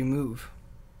far did you move?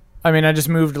 I mean, I just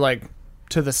moved like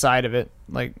to the side of it,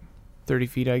 like 30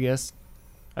 feet, I guess.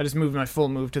 I just moved my full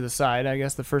move to the side, I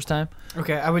guess, the first time.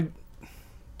 Okay, I would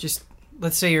just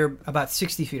let's say you're about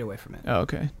 60 feet away from it. Oh,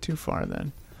 okay, too far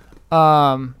then.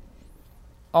 I'll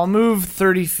move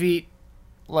 30 feet.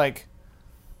 Like,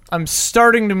 I'm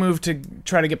starting to move to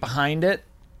try to get behind it.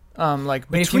 Like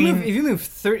but between. if you move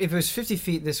 30, if it was 50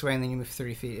 feet this way and then you move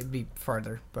 30 feet, it'd be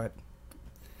farther. But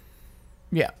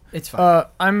yeah, it's fine.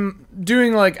 I'm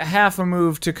doing like a half a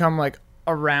move to come like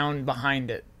around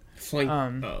behind it.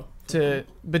 Flank. To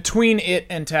between it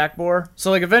and Takbor.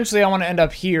 So like eventually I want to end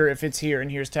up here if it's here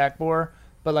and here's Takbor,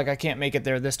 but like I can't make it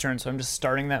there this turn, so I'm just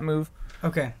starting that move.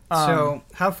 Okay. So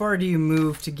how far do you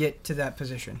move to get to that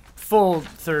position? Full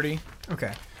 30.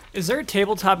 Okay. Is there a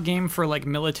tabletop game for like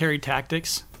military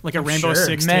tactics? Like a Rainbow sure.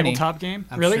 Six Many. tabletop game?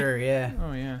 I'm Really? sure, yeah.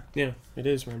 Oh yeah. Yeah, it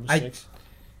is Rainbow I- Six.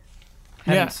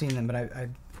 Haven't Yeah. seen them, but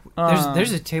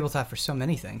there's a tabletop for so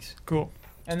many things. Cool.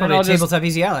 And then Probably I'll a just tabletop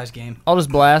Easy Allies game. I'll just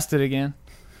blast it again.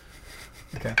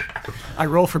 Okay. I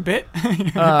roll for bit.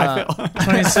 I fail.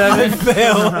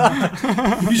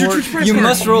 27. You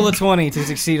must roll a 20 to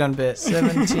succeed on bit.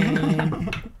 17.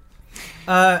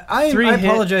 I Three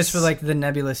apologize hits. for like the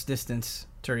nebulous distance,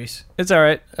 Therese. It's all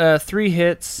right. 3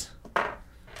 hits.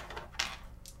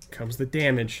 Comes the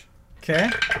damage. Okay.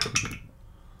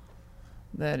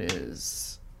 That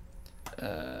is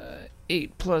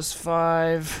 8 plus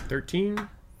 5. 13.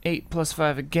 8 plus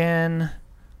 5 again.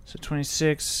 So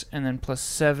 26, and then plus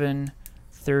 7,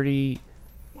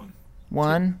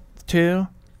 31, 2,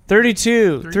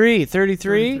 32, 3,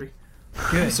 33.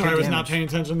 Good. Sorry, I good was not damage. paying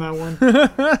attention to that one.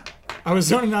 I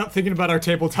was not thinking about our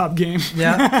tabletop game.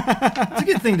 Yeah. It's a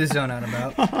good thing to zone out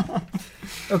about.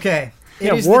 Okay. It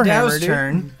Yeah, is Warhammer, the Dow's dude.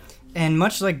 turn, and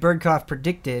much like Birdcough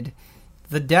predicted,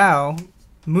 the Dow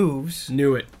moves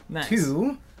Knew it. Nice.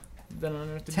 to Then I don't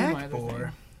have to do my other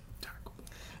Takbor.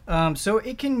 thing. So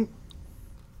it can...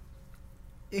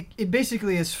 It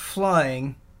basically is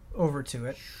flying over to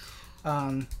it.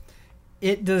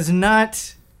 It does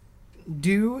not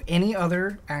do any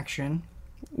other action.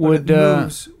 Would But it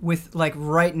moves with like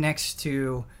right next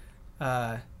to.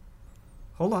 Hold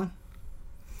on.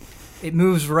 It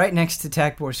moves right next to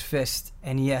Takbor's fist,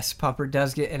 and yes, Pomper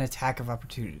does get an attack of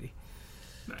opportunity.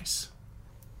 Nice.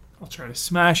 I'll try to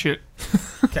smash it.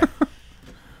 Okay.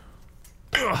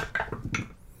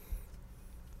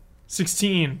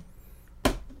 16.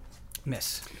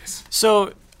 Miss.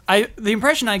 So the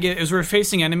impression I get is we're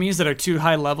facing enemies that are too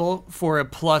high level for a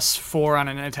 +4 on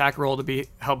an attack roll to be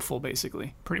helpful,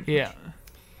 basically. Pretty much.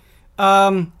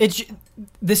 yeah.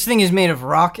 This thing is made of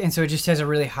rock, and so it just has a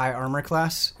really high armor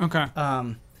class. Okay.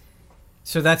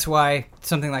 So that's why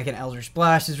something like an Eldritch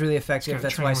Blast is really effective. gotta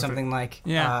That's train why with something like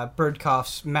Yeah.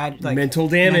 Birdcough's Mental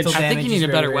damage. I think you need is a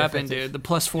better very weapon, effective. dude. The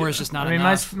 +4 is just not I mean,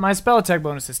 enough. my spell attack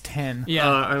bonus is 10. Yeah.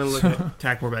 I'm gonna look at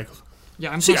attack more back.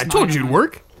 Yeah, I'm See, I told you it'd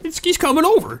work. He's coming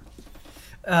over.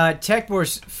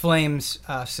 Takbor's flames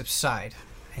subside,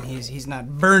 and he's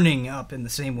not burning up in the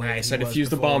same way. Nice. he I was defused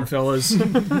the before. bomb, fellas.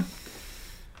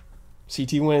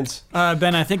 CT wins.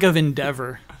 Ben, I think of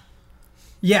Endeavor.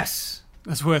 Yes,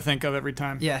 That's what I think of every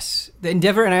time. yes. The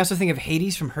Endeavor, and I also think of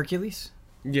Hades from Hercules.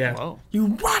 Yeah. Whoa. You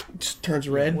what? Just turns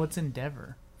red. What's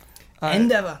Endeavor?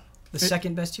 Endeavor, the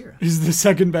second best hero. He's the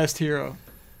second best hero.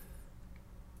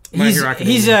 My He's Hero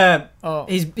Academia. he's a Oh,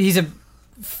 he's a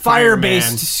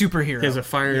fire-based superhero. He has a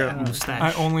fire Yeah. mustache.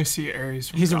 I only see Ares.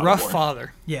 From He's a God of rough War.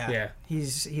 father. yeah, Yeah.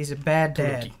 He's a bad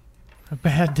dad. Kabuki. a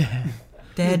bad dad.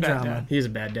 Dad bad drama. dad. He's a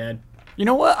bad dad. You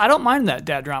know what? I don't mind that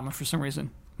dad drama for some reason.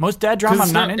 Most dad drama 'Cause I'm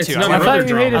it's not not- into. it's I not like- I brother thought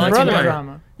you drama. hated I like brother brother.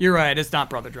 drama. You're right. It's not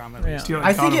brother drama. At Yeah. least. Do you like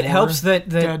I God think of it War helps that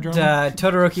dad drama?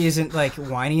 Todoroki isn't like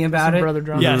whiny about Some it. brother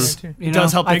drama. Yes. Too. You It know?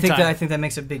 does help I big think time. that I think that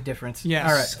makes a big difference. Yes.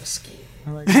 All right. I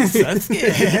like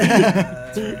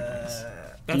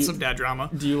That's some dad drama.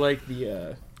 Do you like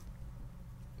the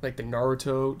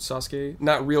Naruto Sasuke?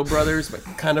 Not real brothers, but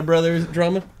kind of brothers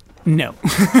drama? No.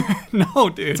 No,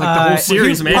 dude. It's like the whole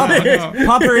series, man.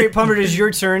 Pomper, it is your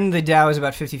turn. The Dow is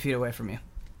about 50 feet away from you.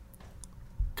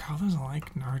 Kyle doesn't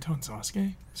like Naruto and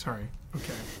Sasuke? Sorry.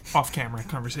 Okay. Off-camera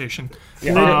conversation.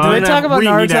 Yeah. Do they talk about we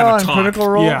need to have Naruto a on talk. Critical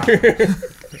Role? Yeah.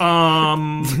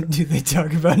 Do they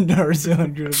talk about Naruto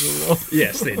and Critical Role?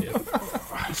 Yes, they do.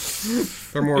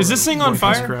 They're more Is this thing on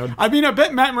voiceless fire? crowd. I mean, I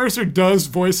bet Matt Mercer does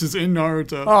voices in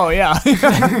Naruto. Oh yeah,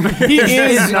 He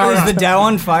is the Dow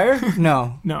on fire?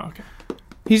 No. No, okay.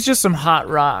 he's just some hot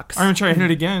rocks. I'm gonna try to hit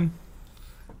it again.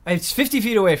 It's 50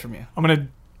 feet away from you. I'm gonna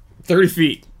 30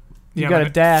 feet. You yeah, got I'm a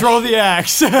gonna- dash. Throw the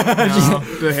axe. The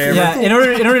hammer. Yeah, in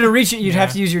order to reach it, you'd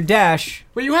have to use your dash.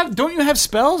 But don't you have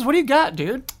spells? What do you got,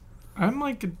 dude? I'm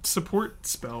like support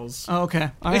spells. Oh, okay.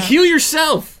 All right. Heal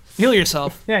yourself. Heal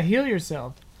yourself. Yeah, heal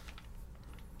yourself.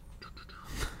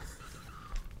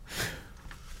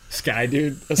 Sky,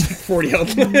 dude. That's like 40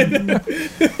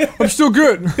 health. I'm still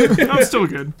good. I'm still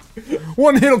good.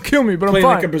 One hit'll kill me, but I'm Playing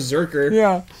fine. like a berserker.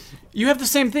 Yeah. You have the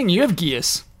same thing. You have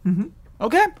Geas. Mm-hmm.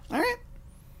 Okay. All right.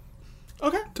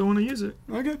 Okay. Don't want to use it.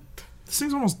 Okay. This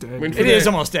thing's almost dead. Wait dude. for It is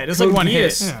almost dead. It's like one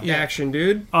hit. Codius action,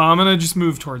 dude. I'm gonna just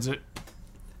move towards it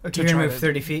Okay, you're going try to move to-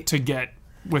 30 feet. to get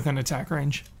within attack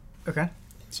range. Okay.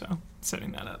 So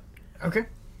setting that up. Okay.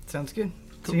 Sounds good.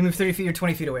 So you move 30 feet, you're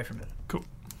 20 feet away from it.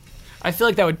 I feel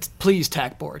like that would please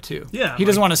Takbor too. Yeah, He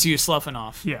doesn't want to see you sloughing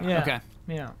off. Yeah. Yeah. Okay.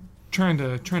 Yeah. Trying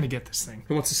to get this thing.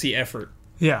 Who wants to see effort?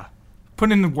 Yeah.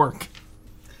 Put in the work.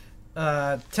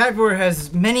 Tagbor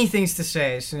has many things to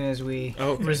say as soon as we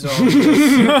resolve.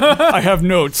 I have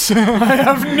notes. All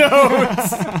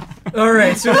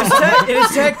right, so it is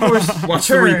Tagbor's Watch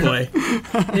the turn.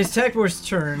 replay. It is Tagbor's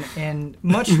turn, and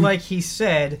much like he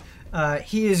said,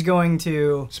 he is going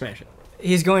to Smash it.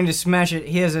 he's going to smash it.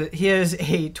 He has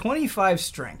a 25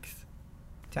 strength.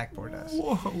 Tagbor does.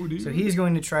 Whoa, dude. So he's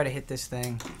going to try to hit this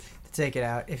thing to take it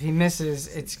out. If he misses,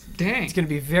 it's Dang. going to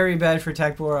be very bad for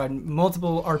Tagbor on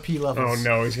multiple RP Oh levels.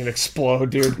 no, he's gonna explode,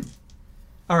 dude.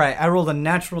 All right, I rolled a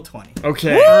natural 20.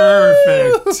 Okay.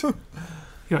 Perfect.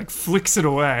 He like flicks it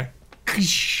away.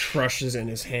 Crushes in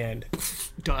his hand.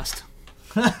 Dust.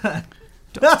 Eye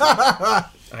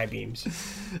beams.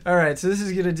 All right, so this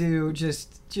is going to do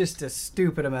just a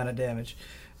stupid amount of damage.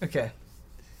 Okay.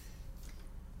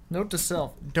 Note to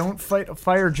self: don't fight a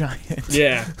fire giant.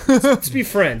 Yeah. Let's be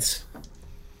friends.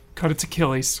 Cut its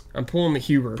Achilles. I'm pulling the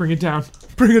Huber. Bring it down.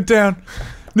 Bring it down.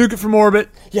 Nuke it from orbit.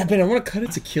 Yeah, Ben, I want to cut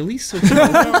its Achilles. So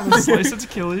Slice its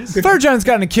Achilles. Fire giant's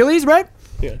got an Achilles, right?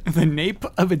 The nape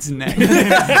of its neck.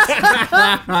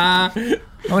 I'm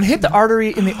gonna hit the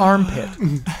artery in the armpit.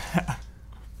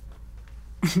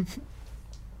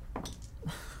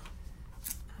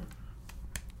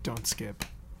 Don't skip.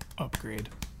 Upgrade.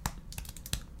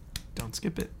 Don't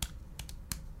skip it.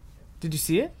 Did you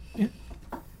see it? Yeah.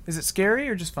 Is it scary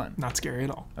or just fun? Not scary at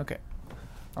all. Okay.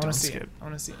 I want Don't to see skip. it. I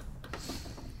want to see it.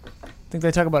 Think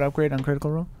they talk about upgrade on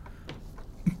Critical Role?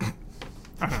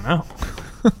 I don't know.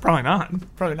 Probably not.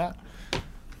 Probably not.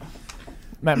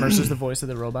 Matt Mercer's the voice of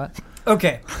the robot.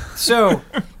 Okay, so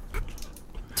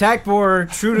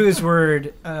Tagbor, true to his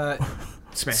word,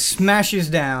 smashes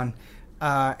down,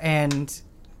 and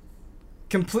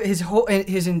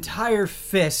his entire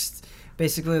fist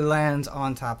basically lands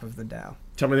on top of the Dow.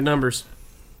 Tell me the numbers.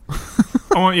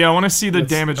 I want to see the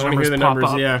damage I want to numbers hear the pop numbers.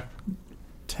 up. Yeah.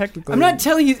 technically. I'm not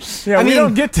telling you. Yeah, I we mean,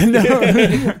 don't get to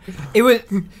know. it was.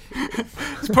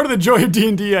 It's part of the joy of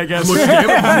D&D, I guess.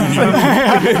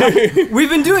 We've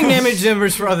been doing damage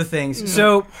numbers for other things.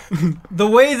 So, the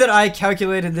way that I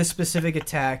calculated this specific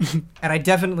attack, and I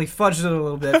definitely fudged it a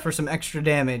little bit for some extra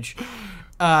damage,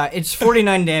 it's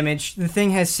 49 damage. The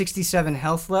thing has 67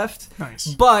 health left. Nice.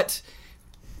 But,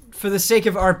 for the sake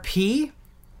of RP,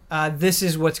 this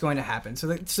is what's going to happen.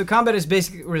 So combat is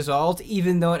basically resolved,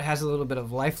 even though it has a little bit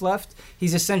of life left.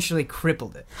 He's essentially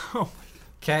crippled it.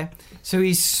 Okay? So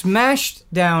he's smashed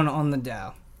down on the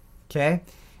Dao. Okay?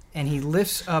 And he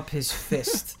lifts up his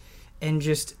fist, and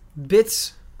just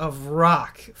bits of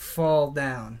rock fall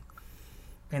down.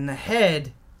 And the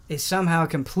head is somehow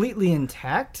completely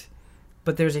intact,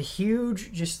 but there's a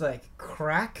huge, just like,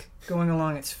 crack going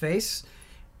along its face,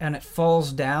 and it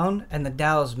falls down, and the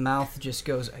Dao's mouth just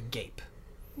goes agape.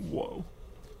 Whoa.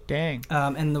 Dang.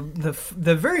 And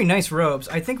the very nice robes,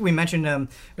 I think we mentioned them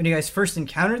when you guys first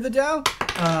encountered the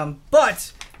Dao,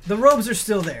 but the robes are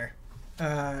still there.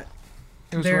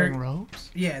 He was they're- wearing robes?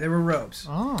 Yeah, there were robes.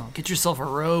 Oh. Get yourself a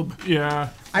robe. Yeah.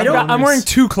 I'm wearing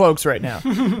 2 cloaks right now.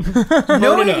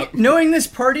 Knowing this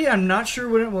party, I'm not sure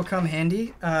when it will come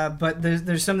handy, but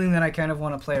there's something that I kind of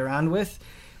want to play around with,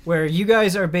 where you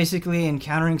guys are basically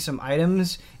encountering some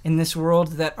items in this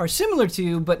world that are similar to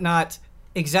you, but not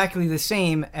exactly the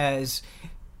same as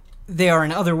they are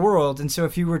in other worlds. And so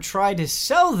if you were try to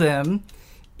sell them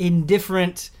in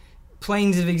different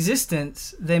planes of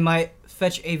existence, they might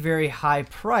fetch a very high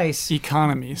price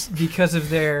Economies. because of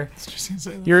their...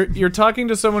 You're talking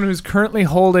to someone who's currently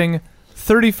holding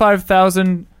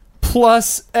 35,000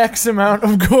 plus X amount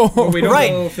of gold. Well, we don't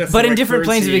Right, know if that's but the in right different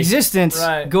planes of currency. existence,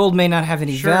 Right. gold may not have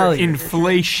any value.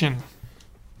 Inflation.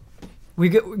 We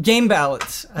get game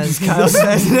ballots, as Kyle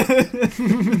said.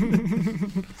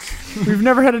 We've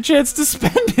never had a chance to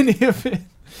spend any of it.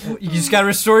 You just gotta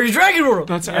restore your Dragon World.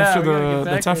 That's Yeah, after we gotta the get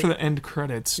back that's to after it. the end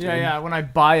credits. Dude. Yeah, when I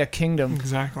buy a kingdom.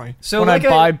 Exactly. So When I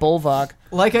buy Bolvok.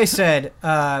 like I said,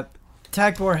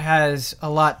 Takbor has a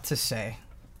lot to say,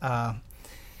 and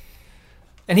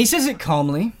he says it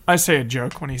calmly. I say a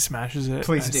joke when he smashes it.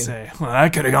 Please I do. say, well,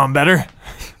 that could have gone better.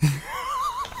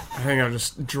 I think I'll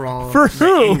just draw For my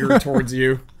who? anger towards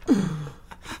you.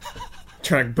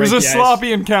 Trying to It break was a the ice.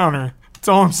 sloppy encounter. That's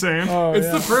all I'm saying.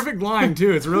 It's the perfect line too.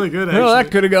 It's really good. Actually. Well,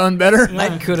 that could have gone better.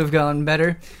 That could have gone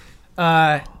better.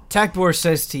 Takbor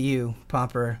says to you,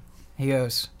 Pomper, he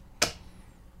goes,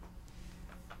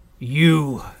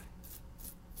 You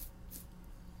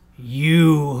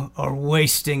are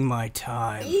wasting my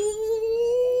time.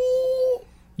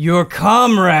 Your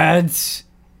comrades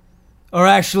are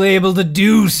actually able to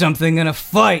do something in a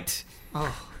fight,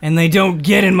 and they don't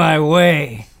get in my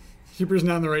way. Keeper's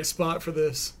not in the right spot for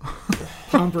this.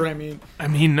 Pomper, I mean. I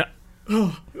mean,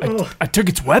 I took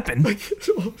its weapon.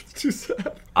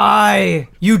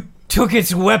 You took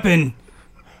its weapon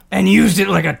and used it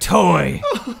like a toy.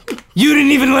 You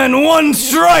didn't even land one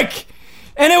strike,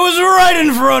 and it was right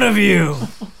in front of you.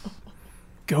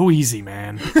 Go easy,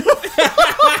 man.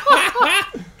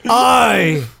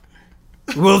 I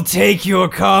will take your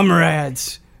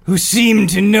comrades who seem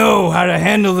to know how to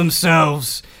handle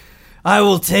themselves. I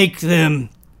will take them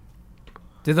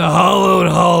to the hallowed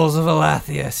halls of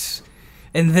Alathius,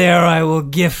 and there I will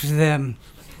gift them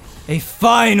a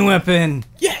fine weapon.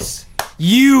 Yes.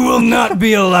 You will not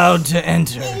be allowed to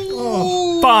enter.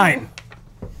 Fine.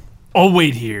 I'll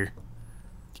wait here.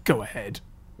 Go ahead.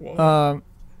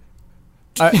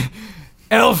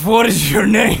 Elf, what is your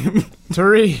name?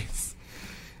 Therese.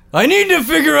 I need to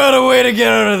figure out a way to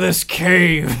get out of this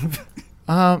cave.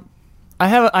 I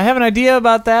have an idea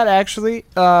about that actually.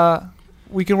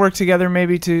 We can work together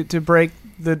maybe to break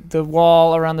the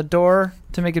wall around the door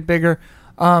to make it bigger.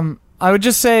 I would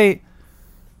just say,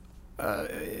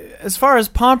 as far as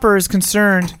Pomper is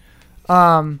concerned,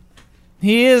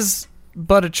 he is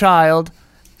but a child,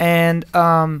 and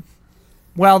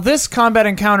while this combat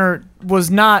encounter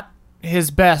was not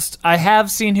his best, I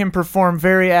have seen him perform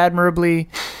very admirably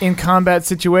in combat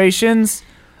situations.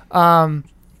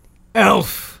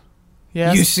 Elf,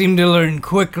 Yes. you seem to learn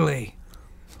quickly.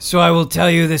 So I will tell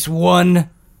you this one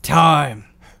time.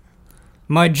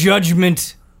 My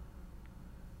judgment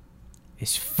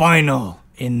is final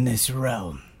in this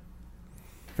realm.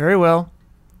 Very well.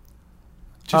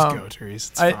 Just go, Therese.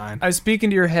 It's fine. I speak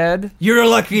into your head. You're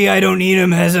lucky I don't eat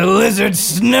him as a lizard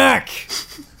snack.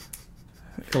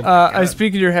 I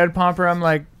speak into your head, Pomper. I'm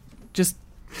like, just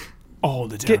I'll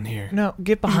hold it get down here. No,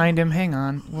 get behind him. Hang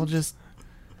on. We'll just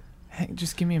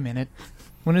give me a minute.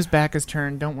 When his back is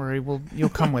turned, don't worry. You'll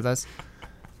come with us.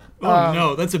 Oh,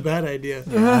 no, that's a bad idea.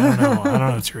 I don't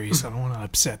know, Therese. I don't want to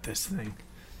upset this thing.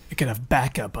 I could have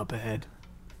backup up ahead.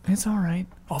 It's all right.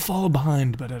 I'll follow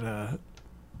behind, but at a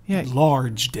Yeah,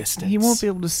 large distance. he won't be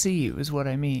able to see you, is what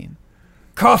I mean.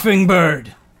 Coughing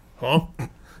bird. Huh?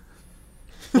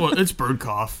 Well, it's bird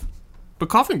cough. But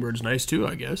coughing bird's nice too,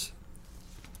 I guess.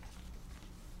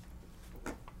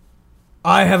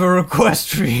 I have a request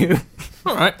for you.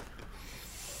 All right.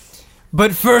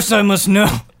 But first I must know.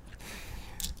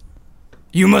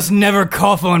 You must never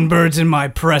cough on birds in my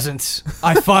presence.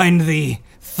 I find the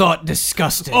thought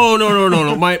disgusting. Oh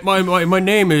no! My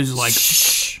name is like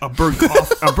a bird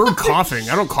coughing.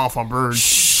 I don't cough on birds.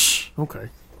 Shh. Okay.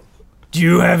 Do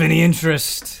you have any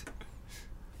interest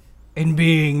in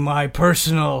being my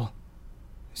personal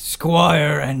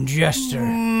squire and jester?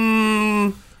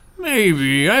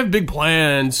 Maybe. I have big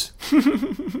plans.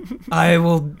 I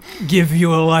will give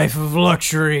you a life of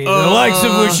luxury, the likes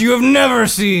of which you have never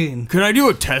seen. Could I do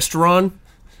a test run?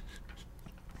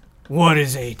 What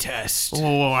is a test? Oh,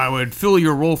 well, I would fill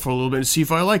your role for a little bit and see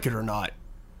if I like it or not.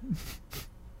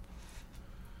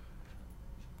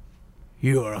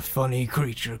 You are a funny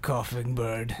creature, coughing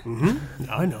bird.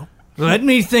 I know. Let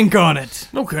me think on it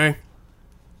Okay.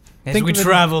 as Think we of it-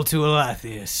 travel to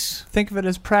Elathius. Think of it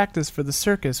as practice for the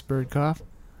circus, Birdcough.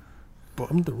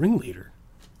 But I'm the ringleader.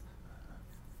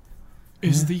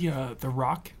 Is the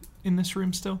rock in this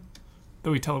room still?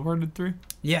 That we teleported through?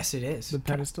 Yes, it is. The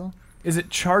pedestal. Is it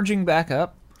charging back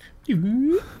up?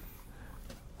 Would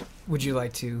you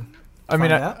like to? I mean,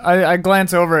 Find out? I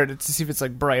glance over it to see if it's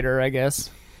like brighter, I guess.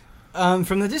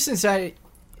 From the distance side,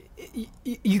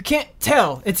 you can't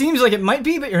tell. It seems like it might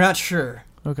be, but you're not sure.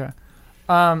 Okay.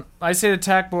 I say to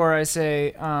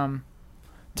Takbor,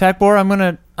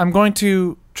 Takbor, I'm going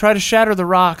to try to shatter the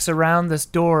rocks around this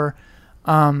door.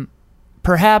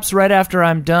 Perhaps right after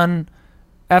I'm done,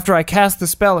 after I cast the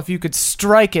spell, if you could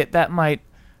strike it, that might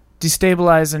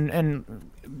destabilize and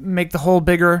make the hole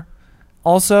bigger.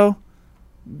 Also,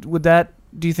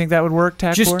 do you think that would work,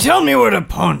 Takbor? Just tell me where to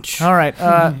punch. All right.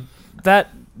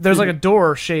 There's like a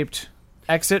door-shaped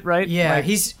exit, right? Yeah, Like-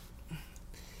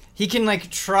 he can like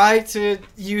try to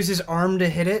use his arm to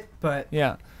hit it, but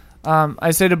Yeah. I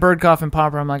say to Birdcough and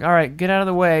Pomper, I'm like, all right, get out of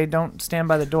the way. Don't stand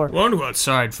by the door. Well, I want to go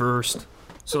outside first.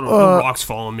 So no rocks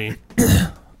follow me.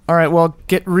 All right, well,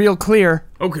 get real clear.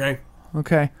 Okay.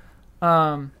 Okay.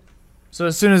 So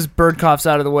as soon as Birdcough's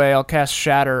out of the way, I'll cast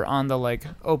Shatter on the like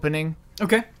opening.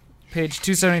 okay. Page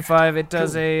 275. It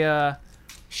does a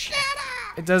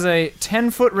It does a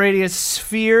 10-foot radius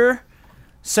sphere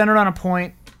centered on a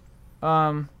point.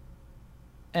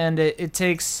 And it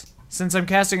takes, since I'm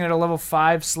casting it at a level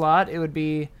 5 slot, it would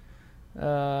be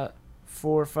 4,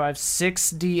 5,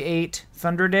 6 d8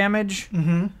 thunder damage.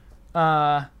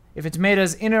 Mm-hmm. If it's made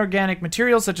as inorganic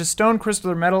material such as stone, crystal,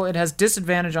 or metal, it has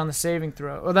disadvantage on the saving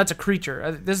throw. Oh, that's a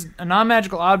creature. This a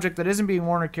non-magical object that isn't being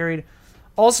worn or carried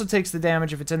also takes the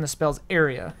damage if it's in the spell's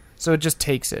area. So it just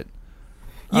takes it.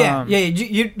 Yeah,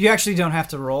 you actually don't have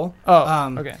to roll.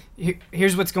 Oh, okay.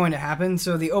 Here's what's going to happen.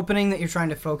 So the opening that you're trying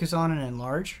to focus on and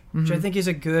enlarge, which I think is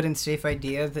a good and safe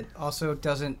idea that also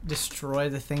doesn't destroy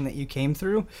the thing that you came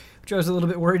through, which I was a little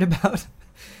bit worried about.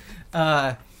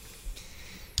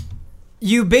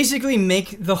 You basically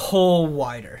make the hole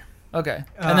wider. Okay.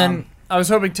 And then I was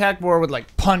hoping Takbor would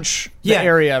like punch the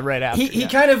area right after. He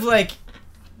kind of like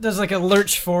does like a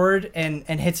lurch forward and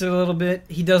hits it a little bit.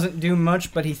 He doesn't do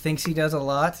much, but he thinks he does a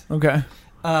lot. Okay.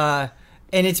 And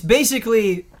it's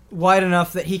basically wide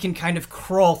enough that he can kind of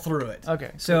crawl through it.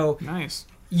 Okay. So Nice.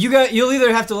 you'll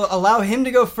either have to allow him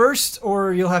to go first,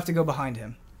 or you'll have to go behind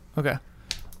him. Okay.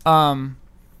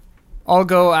 I'll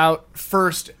go out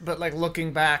first, but like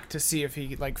looking back to see if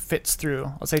he like fits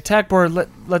through. I'll say, Takbor,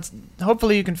 let's.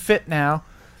 Hopefully you can fit now.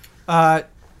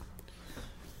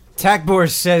 Takbor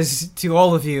says to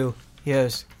all of you, he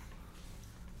goes,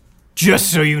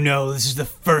 "Just so you know, this is the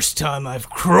first time I've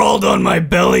crawled on my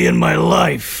belly in my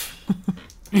life."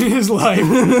 In his life.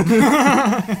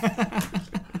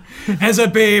 As a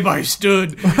babe, I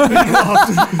stood.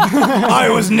 I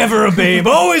was never a babe,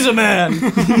 always a man.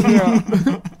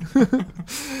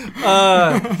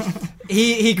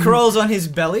 He crawls on his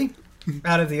belly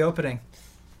out of the opening.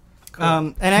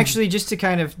 And actually, just to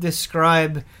kind of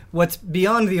describe what's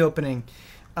beyond the opening,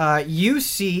 you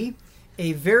see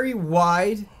a very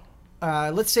wide,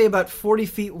 let's say about 40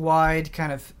 feet wide,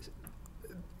 kind of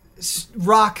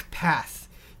rock path.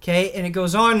 Okay, and it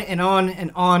goes on and on and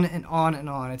on and on and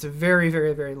on. It's a very,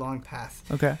 very, very long path.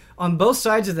 Okay. On both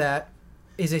sides of that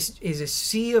is a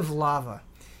sea of lava.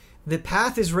 The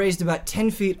path is raised about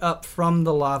 10 feet up from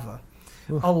the lava.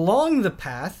 Oof. Along the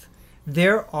path,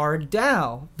 there are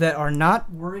Dao that are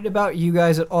not worried about you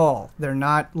guys at all. They're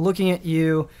not looking at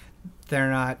you.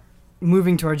 They're not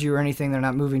moving towards you or anything. They're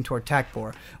not moving toward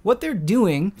Takbor. What they're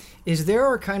doing is there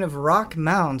are kind of rock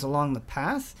mounds along the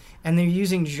path, and they're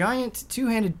using giant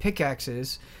two-handed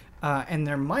pickaxes, and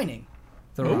they're mining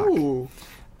the rock. Ooh.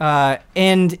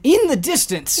 And in the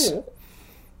distance,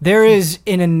 there is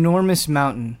an enormous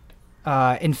mountain.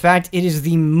 In fact, it is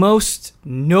the most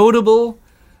notable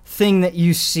thing that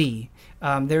you see.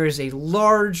 There is a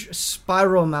large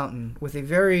spiral mountain with a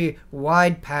very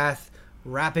wide path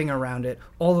wrapping around it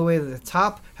all the way to the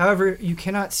top. However, you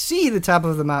cannot see the top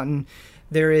of the mountain.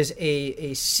 There is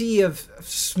a sea of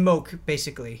smoke,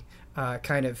 basically,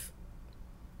 kind of.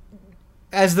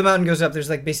 As the mountain goes up, there's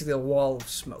like basically a wall of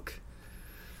smoke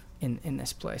in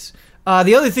this place.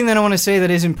 The other thing that I want to say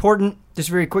that is important, just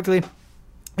very quickly,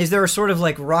 is there are sort of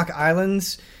like rock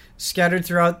islands scattered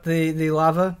throughout the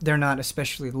lava. They're not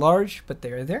especially large, but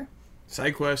they are there.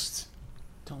 Side quests.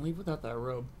 Don't leave without that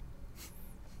robe.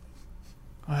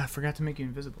 Oh, I forgot to make you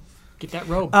invisible. Get that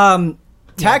robe.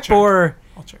 Takbor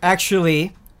I'll check.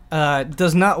 actually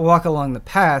does not walk along the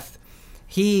path.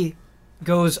 He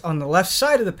goes on the left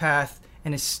side of the path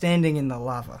and is standing in the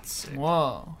lava.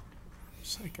 Whoa.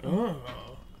 Psycho. Oh.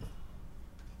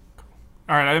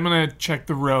 All right, I'm gonna check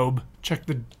the robe, check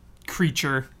the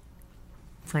creature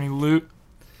for any loot.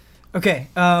 Okay,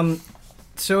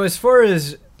 so as far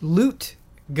as loot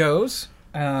goes,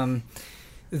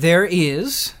 there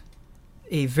is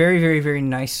a very, very, very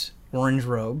nice orange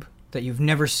robe that you've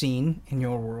never seen in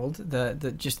your world.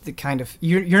 The kind of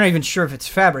you're not even sure if it's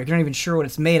fabric. You're not even sure what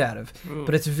it's made out of. Ooh.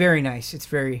 But it's very nice. It's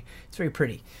very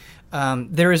pretty.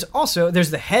 There's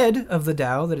the head of the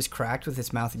Dao that is cracked with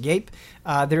its mouth agape.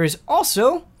 There is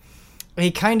also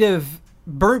a kind of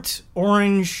burnt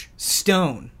orange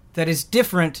stone that is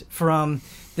different from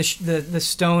the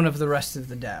stone of the rest of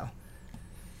the Dao.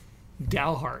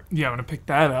 Dalhart. Yeah, I'm gonna pick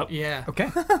that up. Yeah.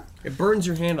 Okay. It burns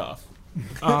your hand off.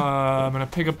 I'm gonna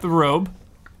pick up the robe.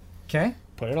 Okay.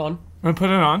 Put it on. I'm gonna put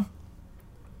it on.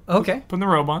 Okay. Putting the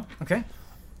robe on. Okay.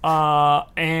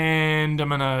 And I'm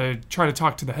gonna try to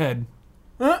talk to the head.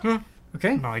 Okay. I'm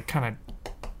gonna like kind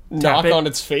Knock it. on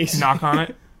its face. of knock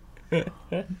on it.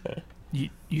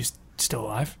 You still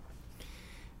alive?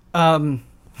 I'm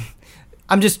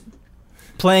just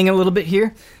playing a little bit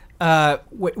here.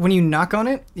 When you knock on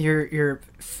it, your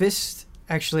fist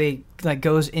actually like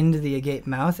goes into the agape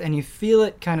mouth, and you feel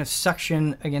it kind of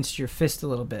suction against your fist a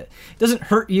little bit. It doesn't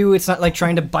hurt you. It's not like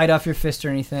trying to bite off your fist or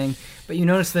anything, but you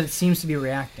notice that it seems to be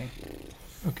reacting.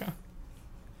 Okay.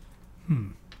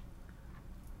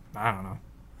 I don't know.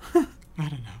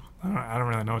 I don't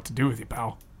really know what to do with you,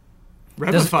 pal.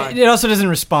 It also doesn't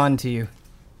respond to you.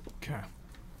 Okay.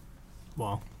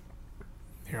 Well,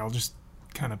 here, I'll just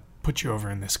kind of put you over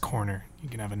in this corner. You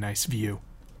can have a nice view.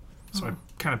 So I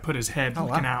kind of put his head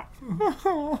looking out.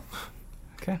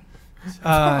 Okay.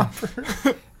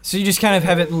 So you just kind of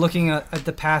have it looking at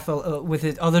the path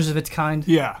with others of its kind?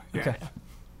 Yeah. Okay. Yeah.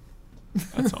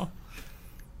 That's all.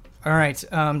 All right.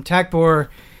 Takbor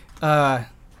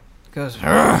goes,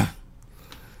 "Urgh.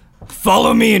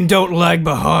 Follow me and don't lag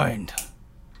behind."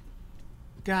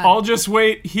 God. I'll just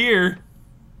wait here.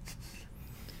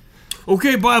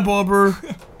 Okay, bye, Bobber.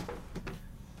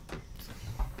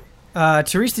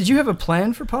 Therese, did you have a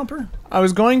plan for Pomper? I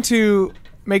was going to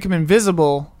make him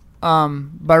invisible,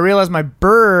 but I realized my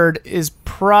bird is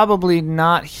probably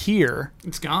not here.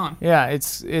 It's gone. Yeah,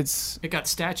 it got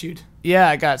statued.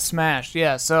 Yeah, it got smashed.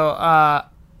 Yeah, so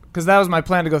because that was my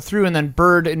plan to go through and then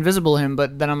bird invisible him,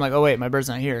 but then I'm like, oh wait, my bird's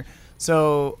not here.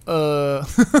 So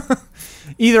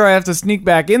either I have to sneak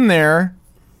back in there,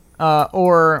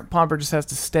 or Pomper just has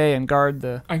to stay and guard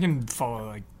the. I can follow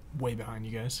like way behind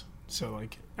you guys, so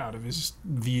like out of his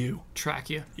view. Track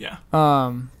you. Yeah,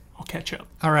 Um, I'll catch up.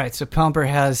 All right, so Pomper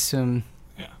has some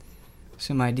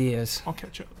ideas. I'll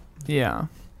catch up. yeah.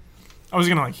 I was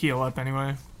gonna like heal up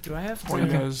anyway. Do I have While to?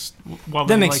 you guys, while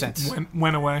That they makes like sense.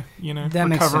 went away, you know, That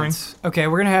recovering. makes sense. Okay,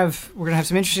 we're gonna have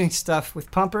some interesting stuff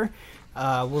with Pomper.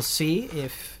 We'll see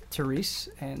if Therese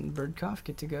and Birdcough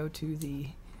get to go to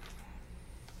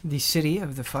the city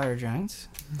of the Fire Giants.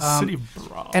 City of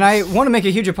Bra. And I want to make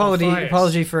a huge Matthias.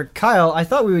 apology for Kyle. I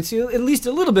thought we would see at least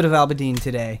a little bit of Albadine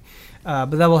today, but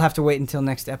that will have to wait until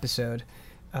next episode,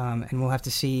 and we'll have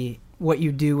to see what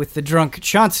you do with the drunk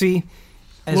Chauncey.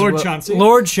 Lord Chauncey.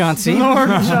 Lord Chauncey,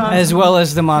 as well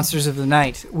as the monsters of the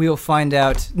night. We'll find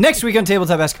out next week on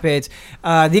Tabletop Escapades.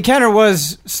 The encounter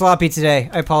was sloppy today.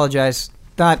 I apologize.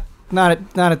 Not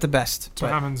at the best. That's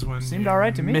what happens when Seemed you all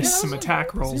right to me. miss Yeah, some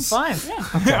attack rolls. Seemed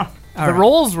fine. Yeah. All The right.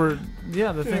 rolls were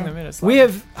the thing that made us. We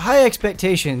have high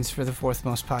expectations for the fourth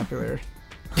most popular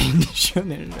show on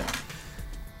the internet.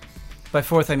 By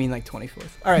fourth, I mean like 24th.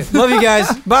 All right. Love you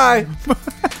guys. Bye.